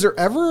 And was there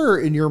ever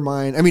in your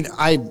mind, I mean,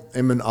 I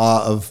am in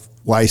awe of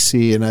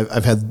YC, and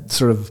I've had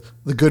sort of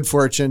the good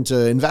fortune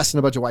to invest in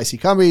a bunch of YC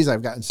companies.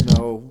 I've gotten to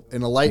know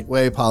in a light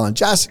way Paul and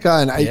Jessica,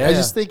 and I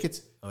just think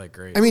it's,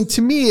 great. I mean,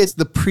 to me, it's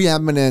the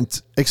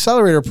preeminent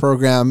accelerator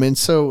program. And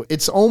so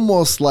it's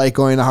almost like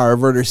going to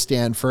Harvard or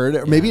Stanford,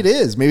 or maybe it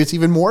is. Maybe it's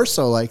even more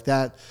so like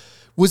that.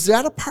 Was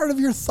that a part of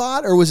your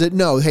thought, or was it,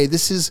 no, hey,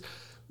 this is,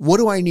 what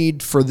do I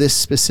need for this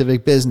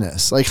specific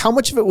business? Like, how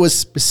much of it was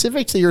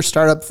specific to your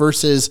startup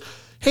versus,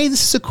 hey,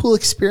 this is a cool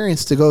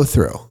experience to go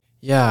through?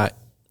 Yeah,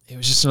 it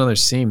was just another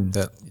seam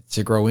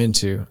to grow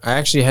into. I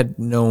actually had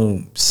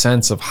no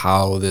sense of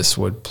how this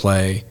would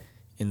play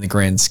in the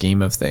grand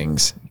scheme of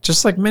things,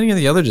 just like many of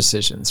the other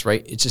decisions,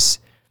 right? It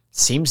just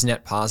seems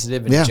net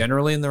positive and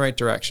generally in the right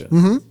direction.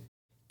 Mm-hmm.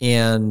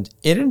 And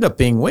it ended up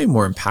being way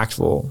more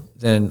impactful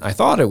than I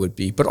thought it would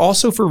be, but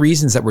also for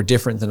reasons that were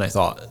different than I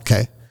thought.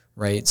 Okay.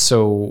 Right.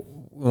 So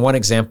one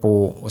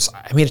example was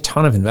I made a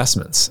ton of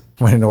investments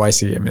when into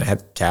YC. I mean, I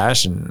had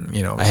cash and,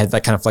 I had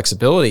that kind of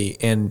flexibility,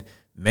 and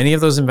many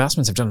of those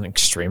investments have done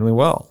extremely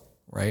well,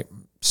 right?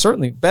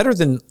 Certainly better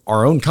than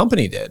our own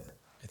company did.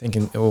 I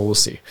think, we'll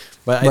see.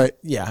 But right.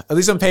 At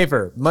least on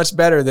paper, much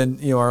better than,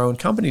 our own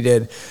company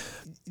did.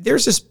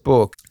 There's this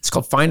book, it's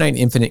called Finite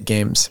Infinite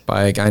Games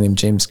by a guy named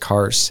James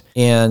Carse.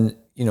 And,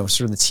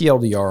 sort of the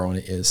TLDR on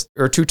it is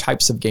there are two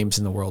types of games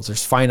in the world.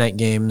 There's finite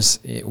games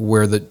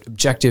where the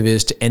objective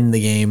is to end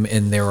the game,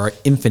 and there are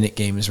infinite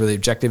games where the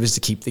objective is to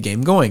keep the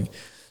game going.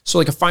 So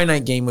like a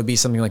finite game would be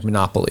something like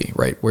Monopoly,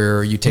 right?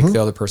 Where you take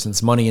the other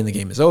person's money and the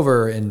game is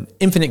over. And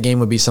infinite game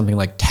would be something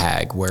like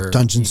Tag, where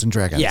Dungeons and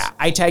Dragons. Yeah,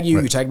 I tag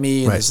you, you tag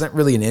me, and there's not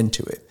really an end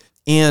to it.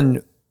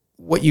 And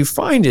what you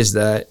find is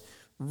that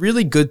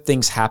really good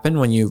things happen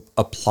when you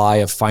apply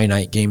a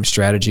finite game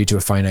strategy to a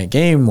finite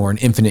game, or an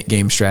infinite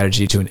game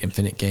strategy to an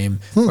infinite game.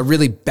 But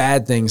really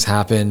bad things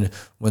happen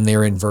when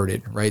they're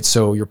inverted, right?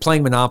 So you're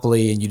playing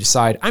Monopoly and you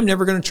decide, I'm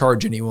never going to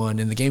charge anyone,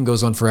 and the game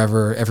goes on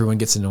forever. Everyone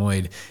gets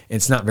annoyed, and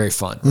it's not very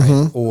fun,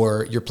 right?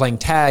 Or you're playing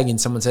Tag and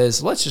someone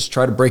says, let's just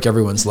try to break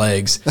everyone's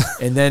legs.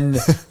 And then,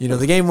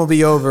 the game will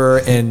be over,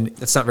 and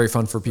it's not very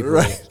fun for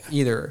people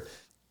either.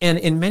 And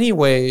in many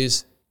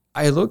ways,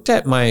 I looked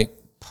at my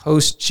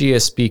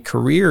post-GSB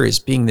career as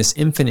being this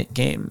infinite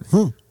game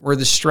where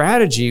the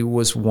strategy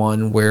was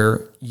one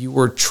where you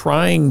were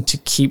trying to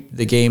keep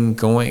the game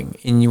going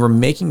and you were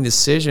making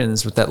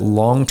decisions with that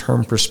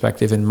long-term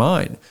perspective in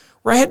mind,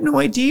 where I had no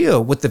idea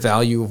what the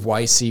value of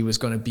YC was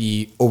going to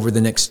be over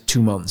the next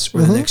 2 months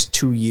or the next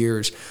 2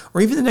 years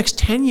or even the next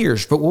 10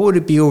 years, but what would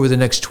it be over the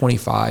next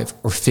 25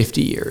 or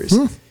 50 years?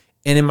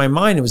 And in my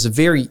mind, it was a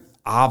very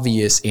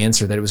obvious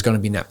answer that it was going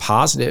to be net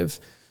positive.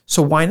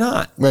 So why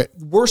not? Right.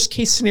 Worst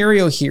case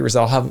scenario here is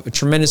I'll have a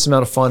tremendous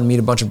amount of fun, meet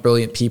a bunch of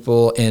brilliant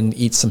people, and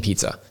eat some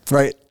pizza.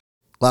 Right.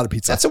 A lot of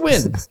pizza. That's a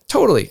win.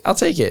 Totally. I'll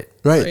take it.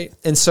 Right.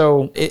 And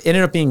so it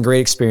ended up being a great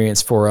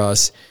experience for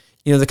us.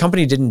 The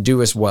company didn't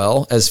do as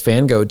well as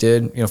Fango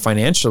did,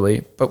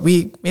 financially, but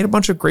we made a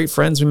bunch of great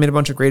friends. We made a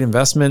bunch of great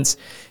investments.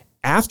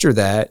 After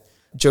that,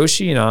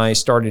 Joshi and I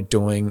started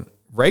doing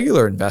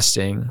regular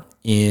investing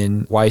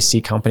in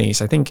YC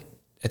companies. I think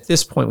at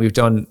this point we've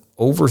done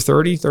over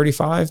 30,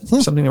 35,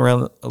 something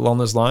along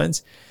those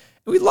lines.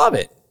 And we love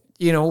it,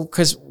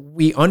 because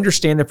we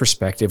understand the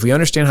perspective. We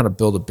understand how to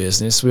build a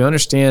business. We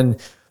understand,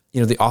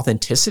 the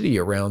authenticity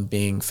around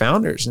being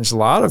founders. And there's a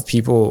lot of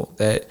people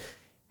that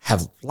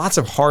have lots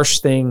of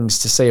harsh things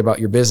to say about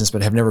your business,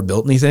 but have never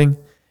built anything.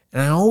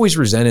 And I always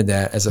resented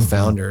that as a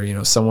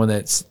founder, someone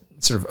that's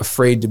sort of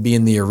afraid to be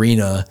in the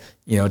arena,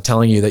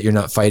 telling you that you're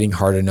not fighting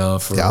hard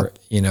enough or, that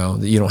you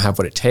don't have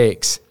what it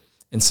takes.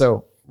 And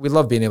so we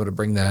love being able to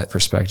bring that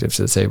perspective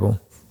to the table.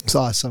 It's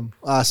awesome.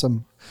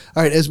 Awesome.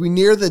 All right. As we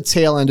near the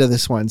tail end of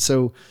this one,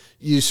 so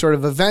you sort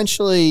of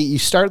eventually, you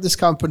start this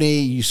company,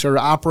 you sort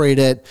of operate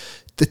it.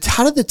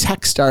 How did the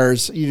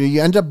Techstars,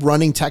 you end up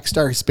running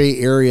Techstars Bay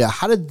Area.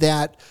 How did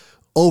that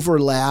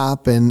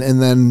overlap? And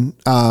then,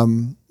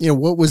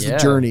 what was the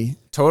journey?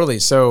 Totally.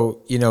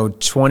 So,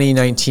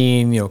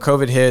 2019,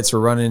 COVID hits, we're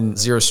running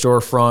zero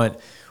storefront.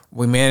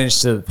 We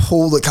managed to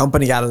pull the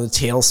company out of the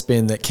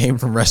tailspin that came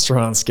from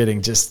restaurants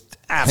getting just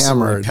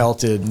absolutely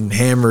pelted and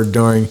hammered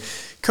during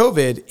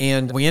COVID.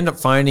 And we end up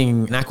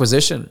finding an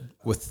acquisition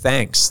with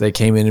Thanks. They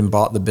came in and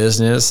bought the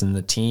business and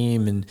the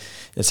team and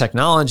the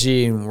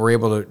technology, and we're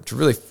able to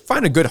really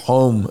find a good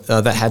home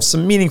that had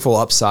some meaningful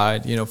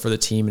upside, for the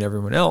team and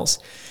everyone else.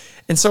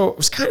 And so it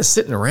was kind of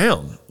sitting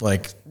around,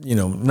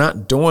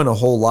 not doing a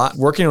whole lot,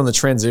 working on the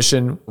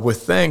transition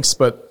with Thanks,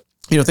 but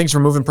things were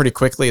moving pretty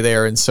quickly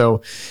there. And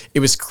so it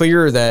was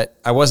clear that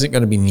I wasn't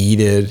going to be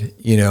needed,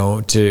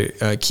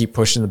 to keep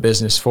pushing the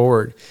business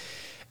forward.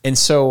 And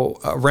so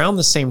around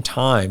the same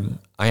time,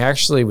 I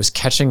actually was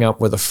catching up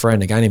with a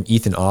friend, a guy named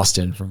Ethan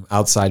Austin from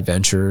Outside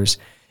Ventures.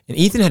 And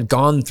Ethan had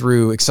gone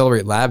through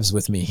Accelerate Labs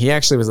with me. He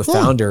actually was the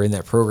founder in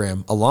that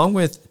program, along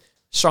with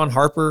Sean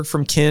Harper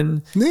from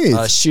Kin,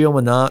 Sheil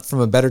Manat from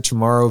A Better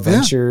Tomorrow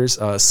Ventures,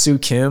 Sue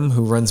Kim,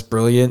 who runs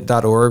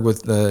Brilliant.org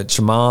with the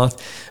Chamath.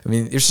 I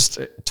mean, there's just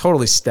a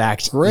totally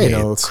stacked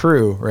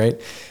crew, right?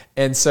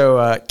 And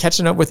so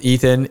catching up with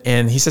Ethan,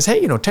 and he says,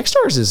 hey,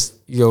 Techstars is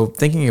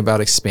thinking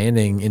about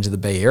expanding into the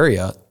Bay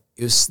Area.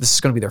 This is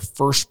going to be their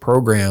first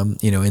program,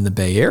 in the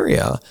Bay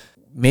Area.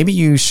 Maybe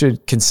you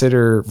should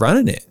consider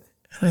running it.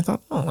 And I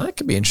thought, oh, that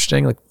could be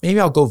interesting. Like, maybe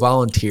I'll go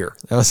volunteer.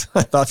 That was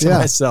I thought to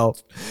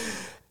myself.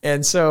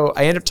 And so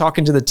I ended up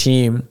talking to the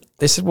team.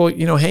 They said, well,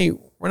 hey,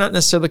 we're not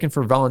necessarily looking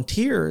for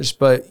volunteers,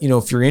 but,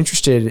 if you're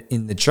interested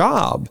in the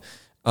job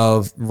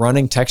of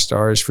running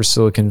Techstars for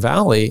Silicon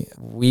Valley,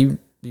 we'd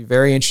be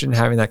very interested in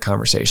having that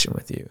conversation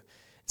with you.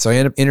 So I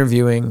ended up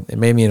interviewing. They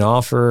made me an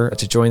offer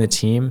to join the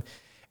team.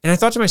 And I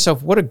thought to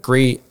myself, what a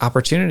great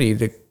opportunity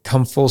to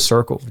come full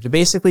circle, to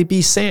basically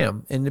be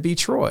Sam and to be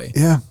Troy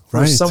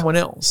for someone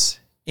else.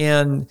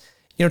 And,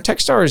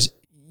 Techstars,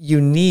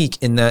 unique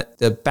in that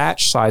the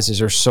batch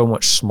sizes are so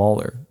much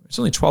smaller. There's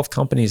only 12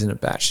 companies in a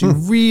batch. So you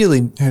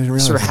really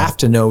sort of have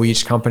to know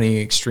each company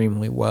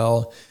extremely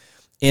well.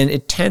 And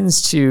it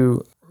tends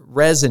to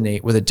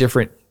resonate with a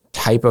different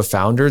type of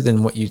founder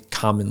than what you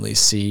commonly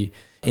see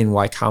in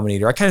Y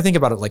Combinator. I kind of think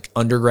about it like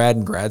undergrad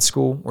and grad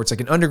school, where it's like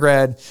an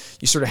undergrad,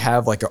 you sort of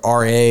have like a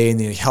RA and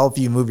they help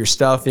you move your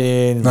stuff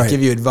in and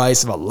give you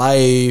advice about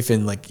life,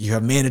 and like you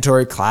have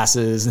mandatory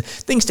classes and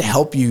things to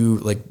help you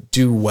like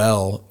do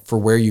well for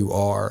where you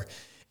are.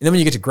 And then when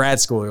you get to grad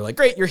school, you're like,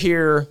 great, you're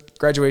here.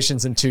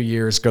 Graduation's in 2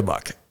 years. Good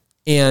luck.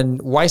 And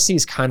YC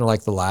is kind of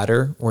like the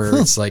latter, where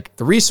it's like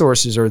the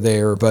resources are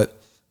there, but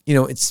you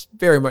know, it's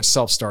very much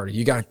self-started.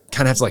 You got to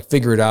kind of have to like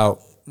figure it out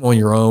on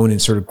your own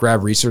and sort of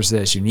grab resources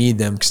as you need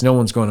them, because no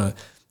one's going to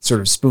sort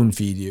of spoon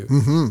feed you.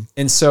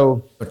 And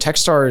so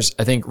Techstars,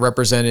 I think,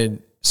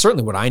 represented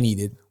certainly what I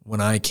needed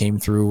when I came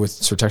through with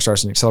sort of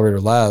Techstars and Accelerator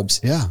Labs.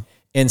 Yeah.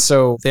 And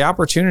so the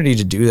opportunity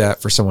to do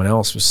that for someone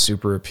else was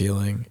super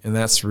appealing. And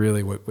that's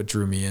really what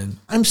drew me in.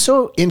 I'm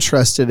so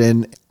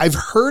interested I've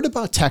heard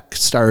about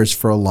Techstars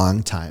for a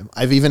long time.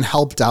 I've even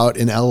helped out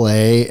in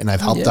LA and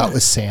I've helped out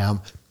with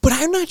Sam, but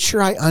I'm not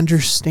sure I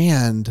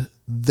understand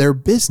their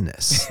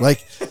business.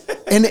 Like,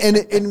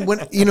 and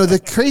when, you know, the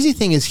crazy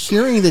thing is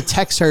hearing that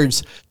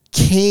Techstars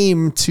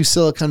came to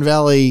Silicon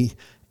Valley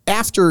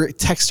after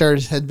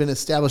Techstars had been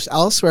established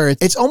elsewhere,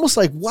 it's almost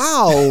like,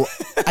 wow,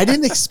 I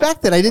didn't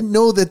expect that. I didn't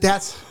know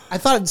I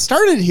thought it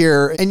started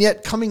here. And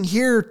yet coming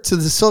here to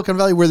the Silicon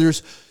Valley where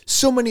there's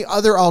so many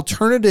other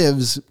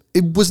alternatives,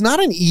 it was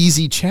not an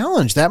easy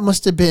challenge. That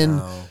must have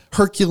been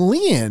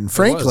Herculean,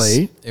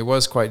 frankly. It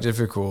was quite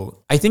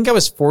difficult. I think I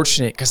was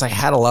fortunate because I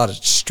had a lot of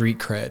street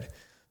cred.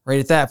 Right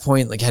at that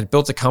point, like, had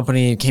built a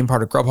company, became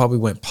part of Grubhub. We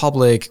went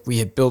public. We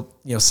had built,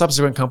 you know,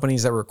 subsequent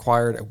companies that were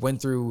acquired. I went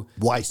through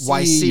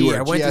YC.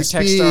 I went through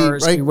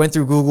Techstars. Right? We went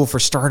through Google for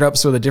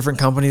startups with a different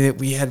company that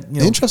we had,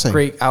 you know,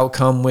 great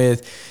outcome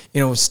with. You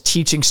know, was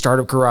teaching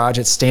Startup Garage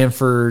at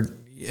Stanford,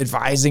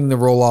 advising the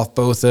roll off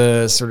both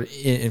a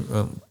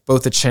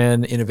both a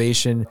Chen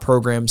innovation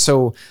program.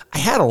 So I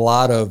had a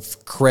lot of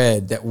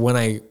cred that when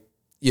I,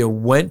 you know,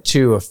 went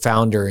to a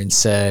founder and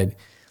said,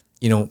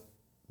 you know,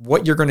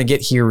 what you're going to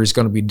get here is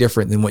going to be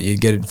different than what you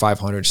get in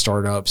 500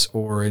 startups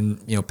or in,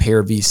 you know,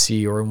 Pair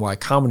VC or in Y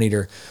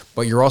Combinator,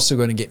 but you're also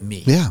going to get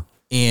me. Yeah.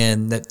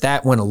 And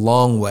that went a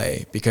long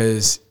way,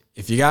 because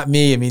if you got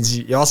me, it means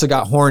you also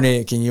got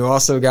Hornick, and you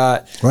also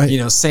got, you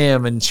know,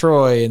 Sam and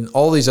Troy and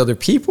all these other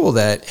people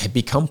that had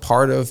become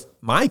part of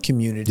my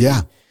community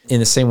in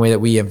the same way that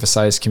we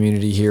emphasize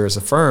community here as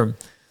a firm.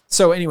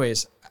 So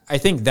anyways, I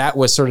think that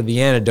was sort of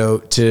the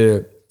antidote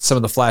to some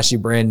of the flashy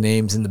brand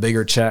names and the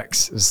bigger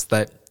checks, is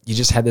that you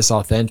just had this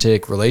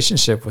authentic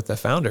relationship with the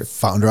founder.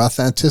 Founder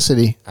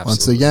authenticity,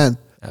 once again.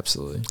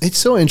 Absolutely. It's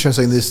so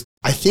interesting.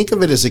 I think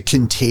of it as a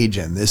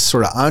contagion, this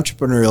sort of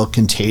entrepreneurial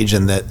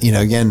contagion that, you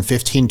know, again,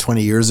 15,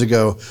 20 years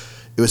ago,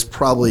 it was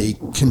probably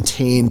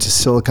contained to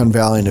Silicon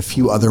Valley and a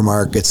few other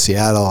markets,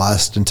 Seattle,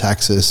 Austin,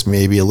 Texas,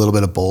 maybe a little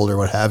bit of Boulder,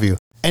 what have you.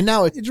 And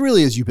now it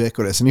really is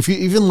ubiquitous. And if you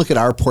even look at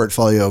our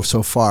portfolio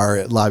so far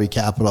at Lobby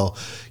Capital,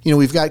 you know,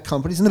 we've got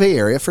companies in the Bay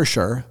Area for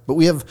sure, but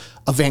we have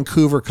a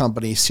Vancouver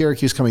company,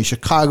 Syracuse company,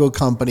 Chicago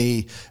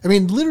company. I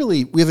mean,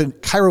 literally, we have a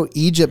Cairo,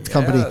 Egypt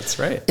company. Yeah, that's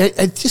right.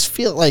 I just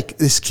feel like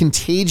this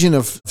contagion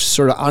of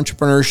sort of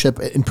entrepreneurship,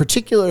 and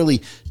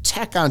particularly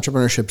tech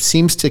entrepreneurship,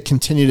 seems to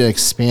continue to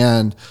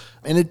expand.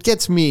 And it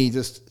gets me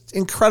just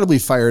incredibly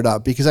fired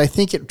up, because I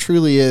think it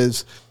truly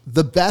is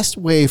the best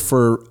way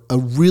for a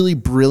really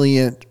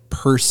brilliant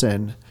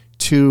person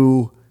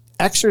to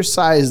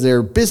exercise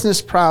their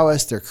business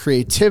prowess, their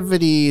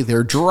creativity,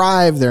 their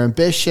drive, their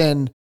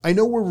ambition. I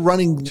know we're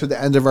running to the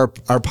end of our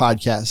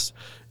podcast.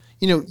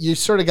 You know, you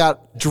sort of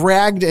got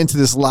dragged into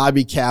this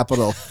Lobby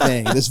Capital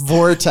thing, this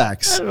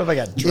vortex. I don't know if I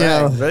got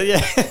dragged, but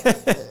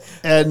yeah.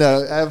 And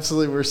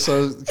absolutely,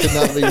 could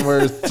not be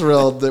more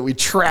thrilled that we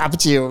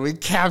trapped you and we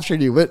captured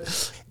you.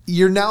 But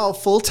you're now a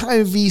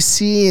full-time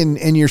VC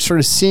and you're sort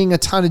of seeing a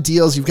ton of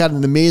deals. You've got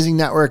an amazing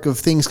network of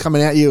things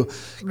coming at you.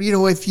 You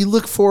know, if you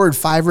look forward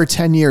 5 or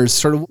 10 years,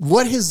 sort of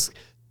what has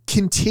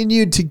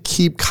continued to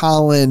keep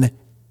Collin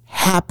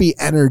happy,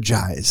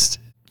 energized?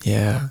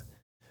 Yeah.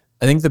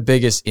 I think the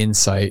biggest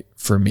insight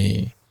for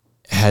me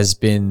has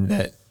been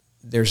that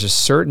there's a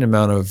certain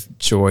amount of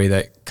joy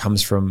that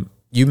comes from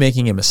you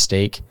making a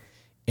mistake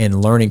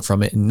and learning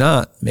from it and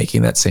not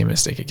making that same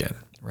mistake again.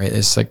 Right?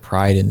 There's like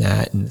pride in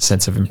that and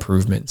sense of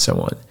improvement and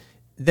so on.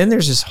 Then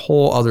there's this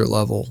whole other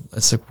level.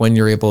 It's like when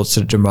you're able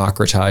to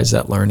democratize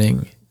that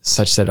learning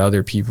such that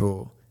other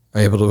people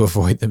are able to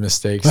avoid the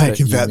mistakes that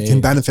you made,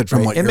 can benefit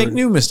from what and make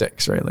new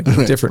mistakes, right? Like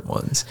different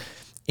ones.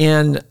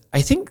 And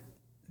I think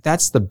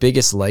that's the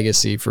biggest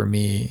legacy for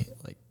me,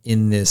 like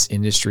in this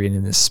industry and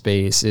in this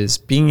space, is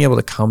being able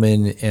to come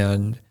in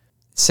and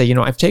say, you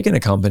know, I've taken a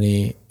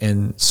company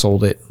and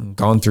sold it and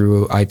gone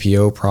through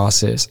IPO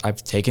process.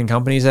 I've taken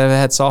companies that have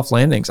had soft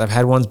landings. I've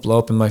had ones blow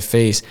up in my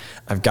face.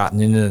 I've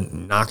gotten into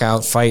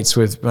knockout fights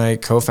with my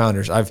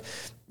co-founders. I've,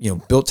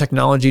 built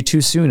technology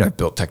too soon. I've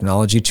built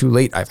technology too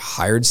late. I've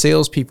hired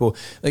salespeople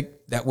like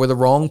that were the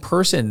wrong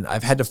person.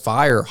 I've had to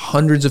fire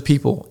hundreds of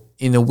people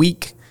in a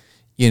week,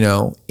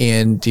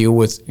 and deal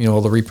with,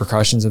 all the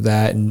repercussions of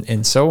that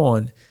and so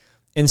on.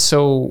 And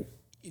so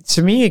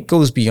to me, it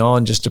goes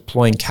beyond just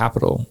deploying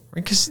capital,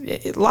 right? Because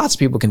lots of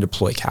people can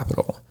deploy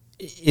capital.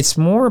 It's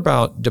more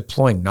about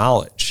deploying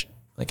knowledge.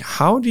 Like,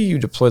 how do you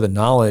deploy the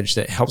knowledge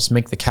that helps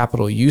make the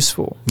capital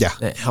useful? Yeah.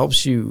 That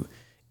helps you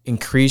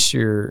increase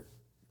your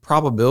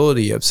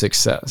probability of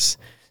success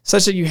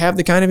such that you have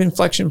the kind of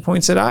inflection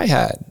points that I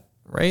had,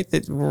 right?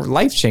 That were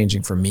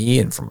life-changing for me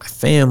and for my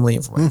family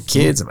and for my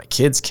kids and my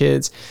kids'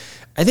 kids.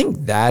 I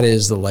think that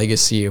is the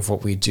legacy of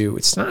what we do.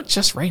 It's not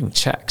just writing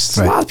checks.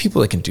 There's a lot of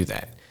people that can do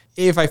that.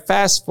 If I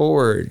fast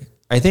forward,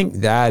 I think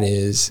that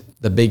is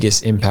the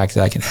biggest impact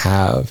that I can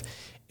have.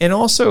 And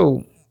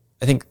also,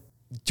 I think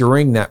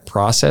during that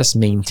process,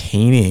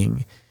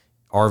 maintaining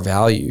our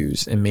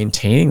values and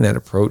maintaining that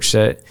approach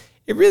that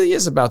it really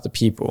is about the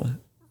people,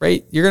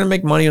 right? You're going to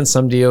make money on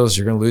some deals.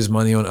 You're going to lose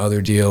money on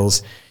other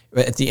deals.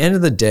 But at the end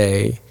of the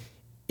day,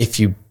 if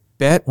you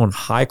bet on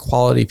high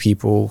quality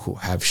people who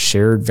have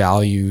shared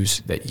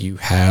values that you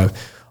have,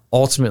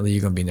 ultimately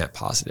you're going to be net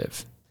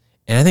positive.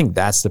 And I think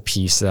that's the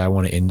piece that I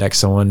want to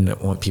index on. I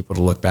want people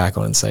to look back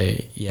on and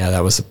say, yeah,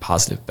 that was a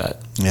positive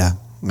bet. Yeah.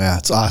 Yeah.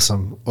 It's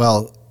awesome.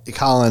 Well,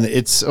 Collin,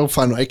 it's so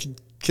fun. I could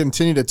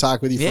continue to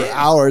talk with you for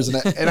hours,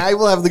 and I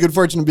will have the good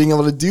fortune of being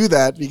able to do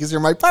that because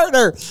you're my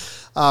partner.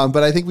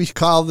 But I think we should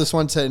call this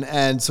one to an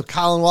end. So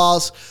Collin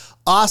Wallace,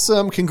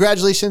 awesome.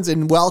 Congratulations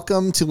and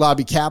welcome to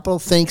Lobby Capital.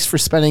 Thanks for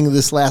spending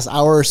this last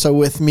hour or so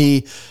with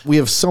me. We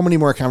have so many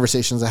more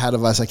conversations ahead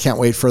of us. I can't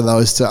wait for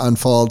those to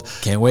unfold.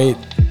 Can't wait.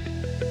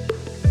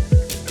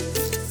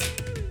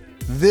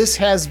 This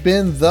has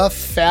been The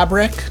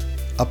Fabric,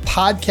 a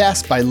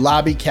podcast by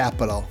Lobby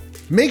Capital.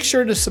 Make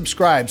sure to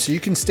subscribe so you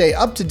can stay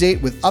up to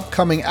date with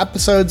upcoming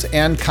episodes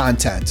and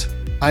content.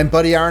 I'm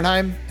Buddy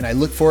Arnheim, and I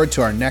look forward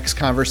to our next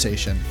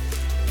conversation.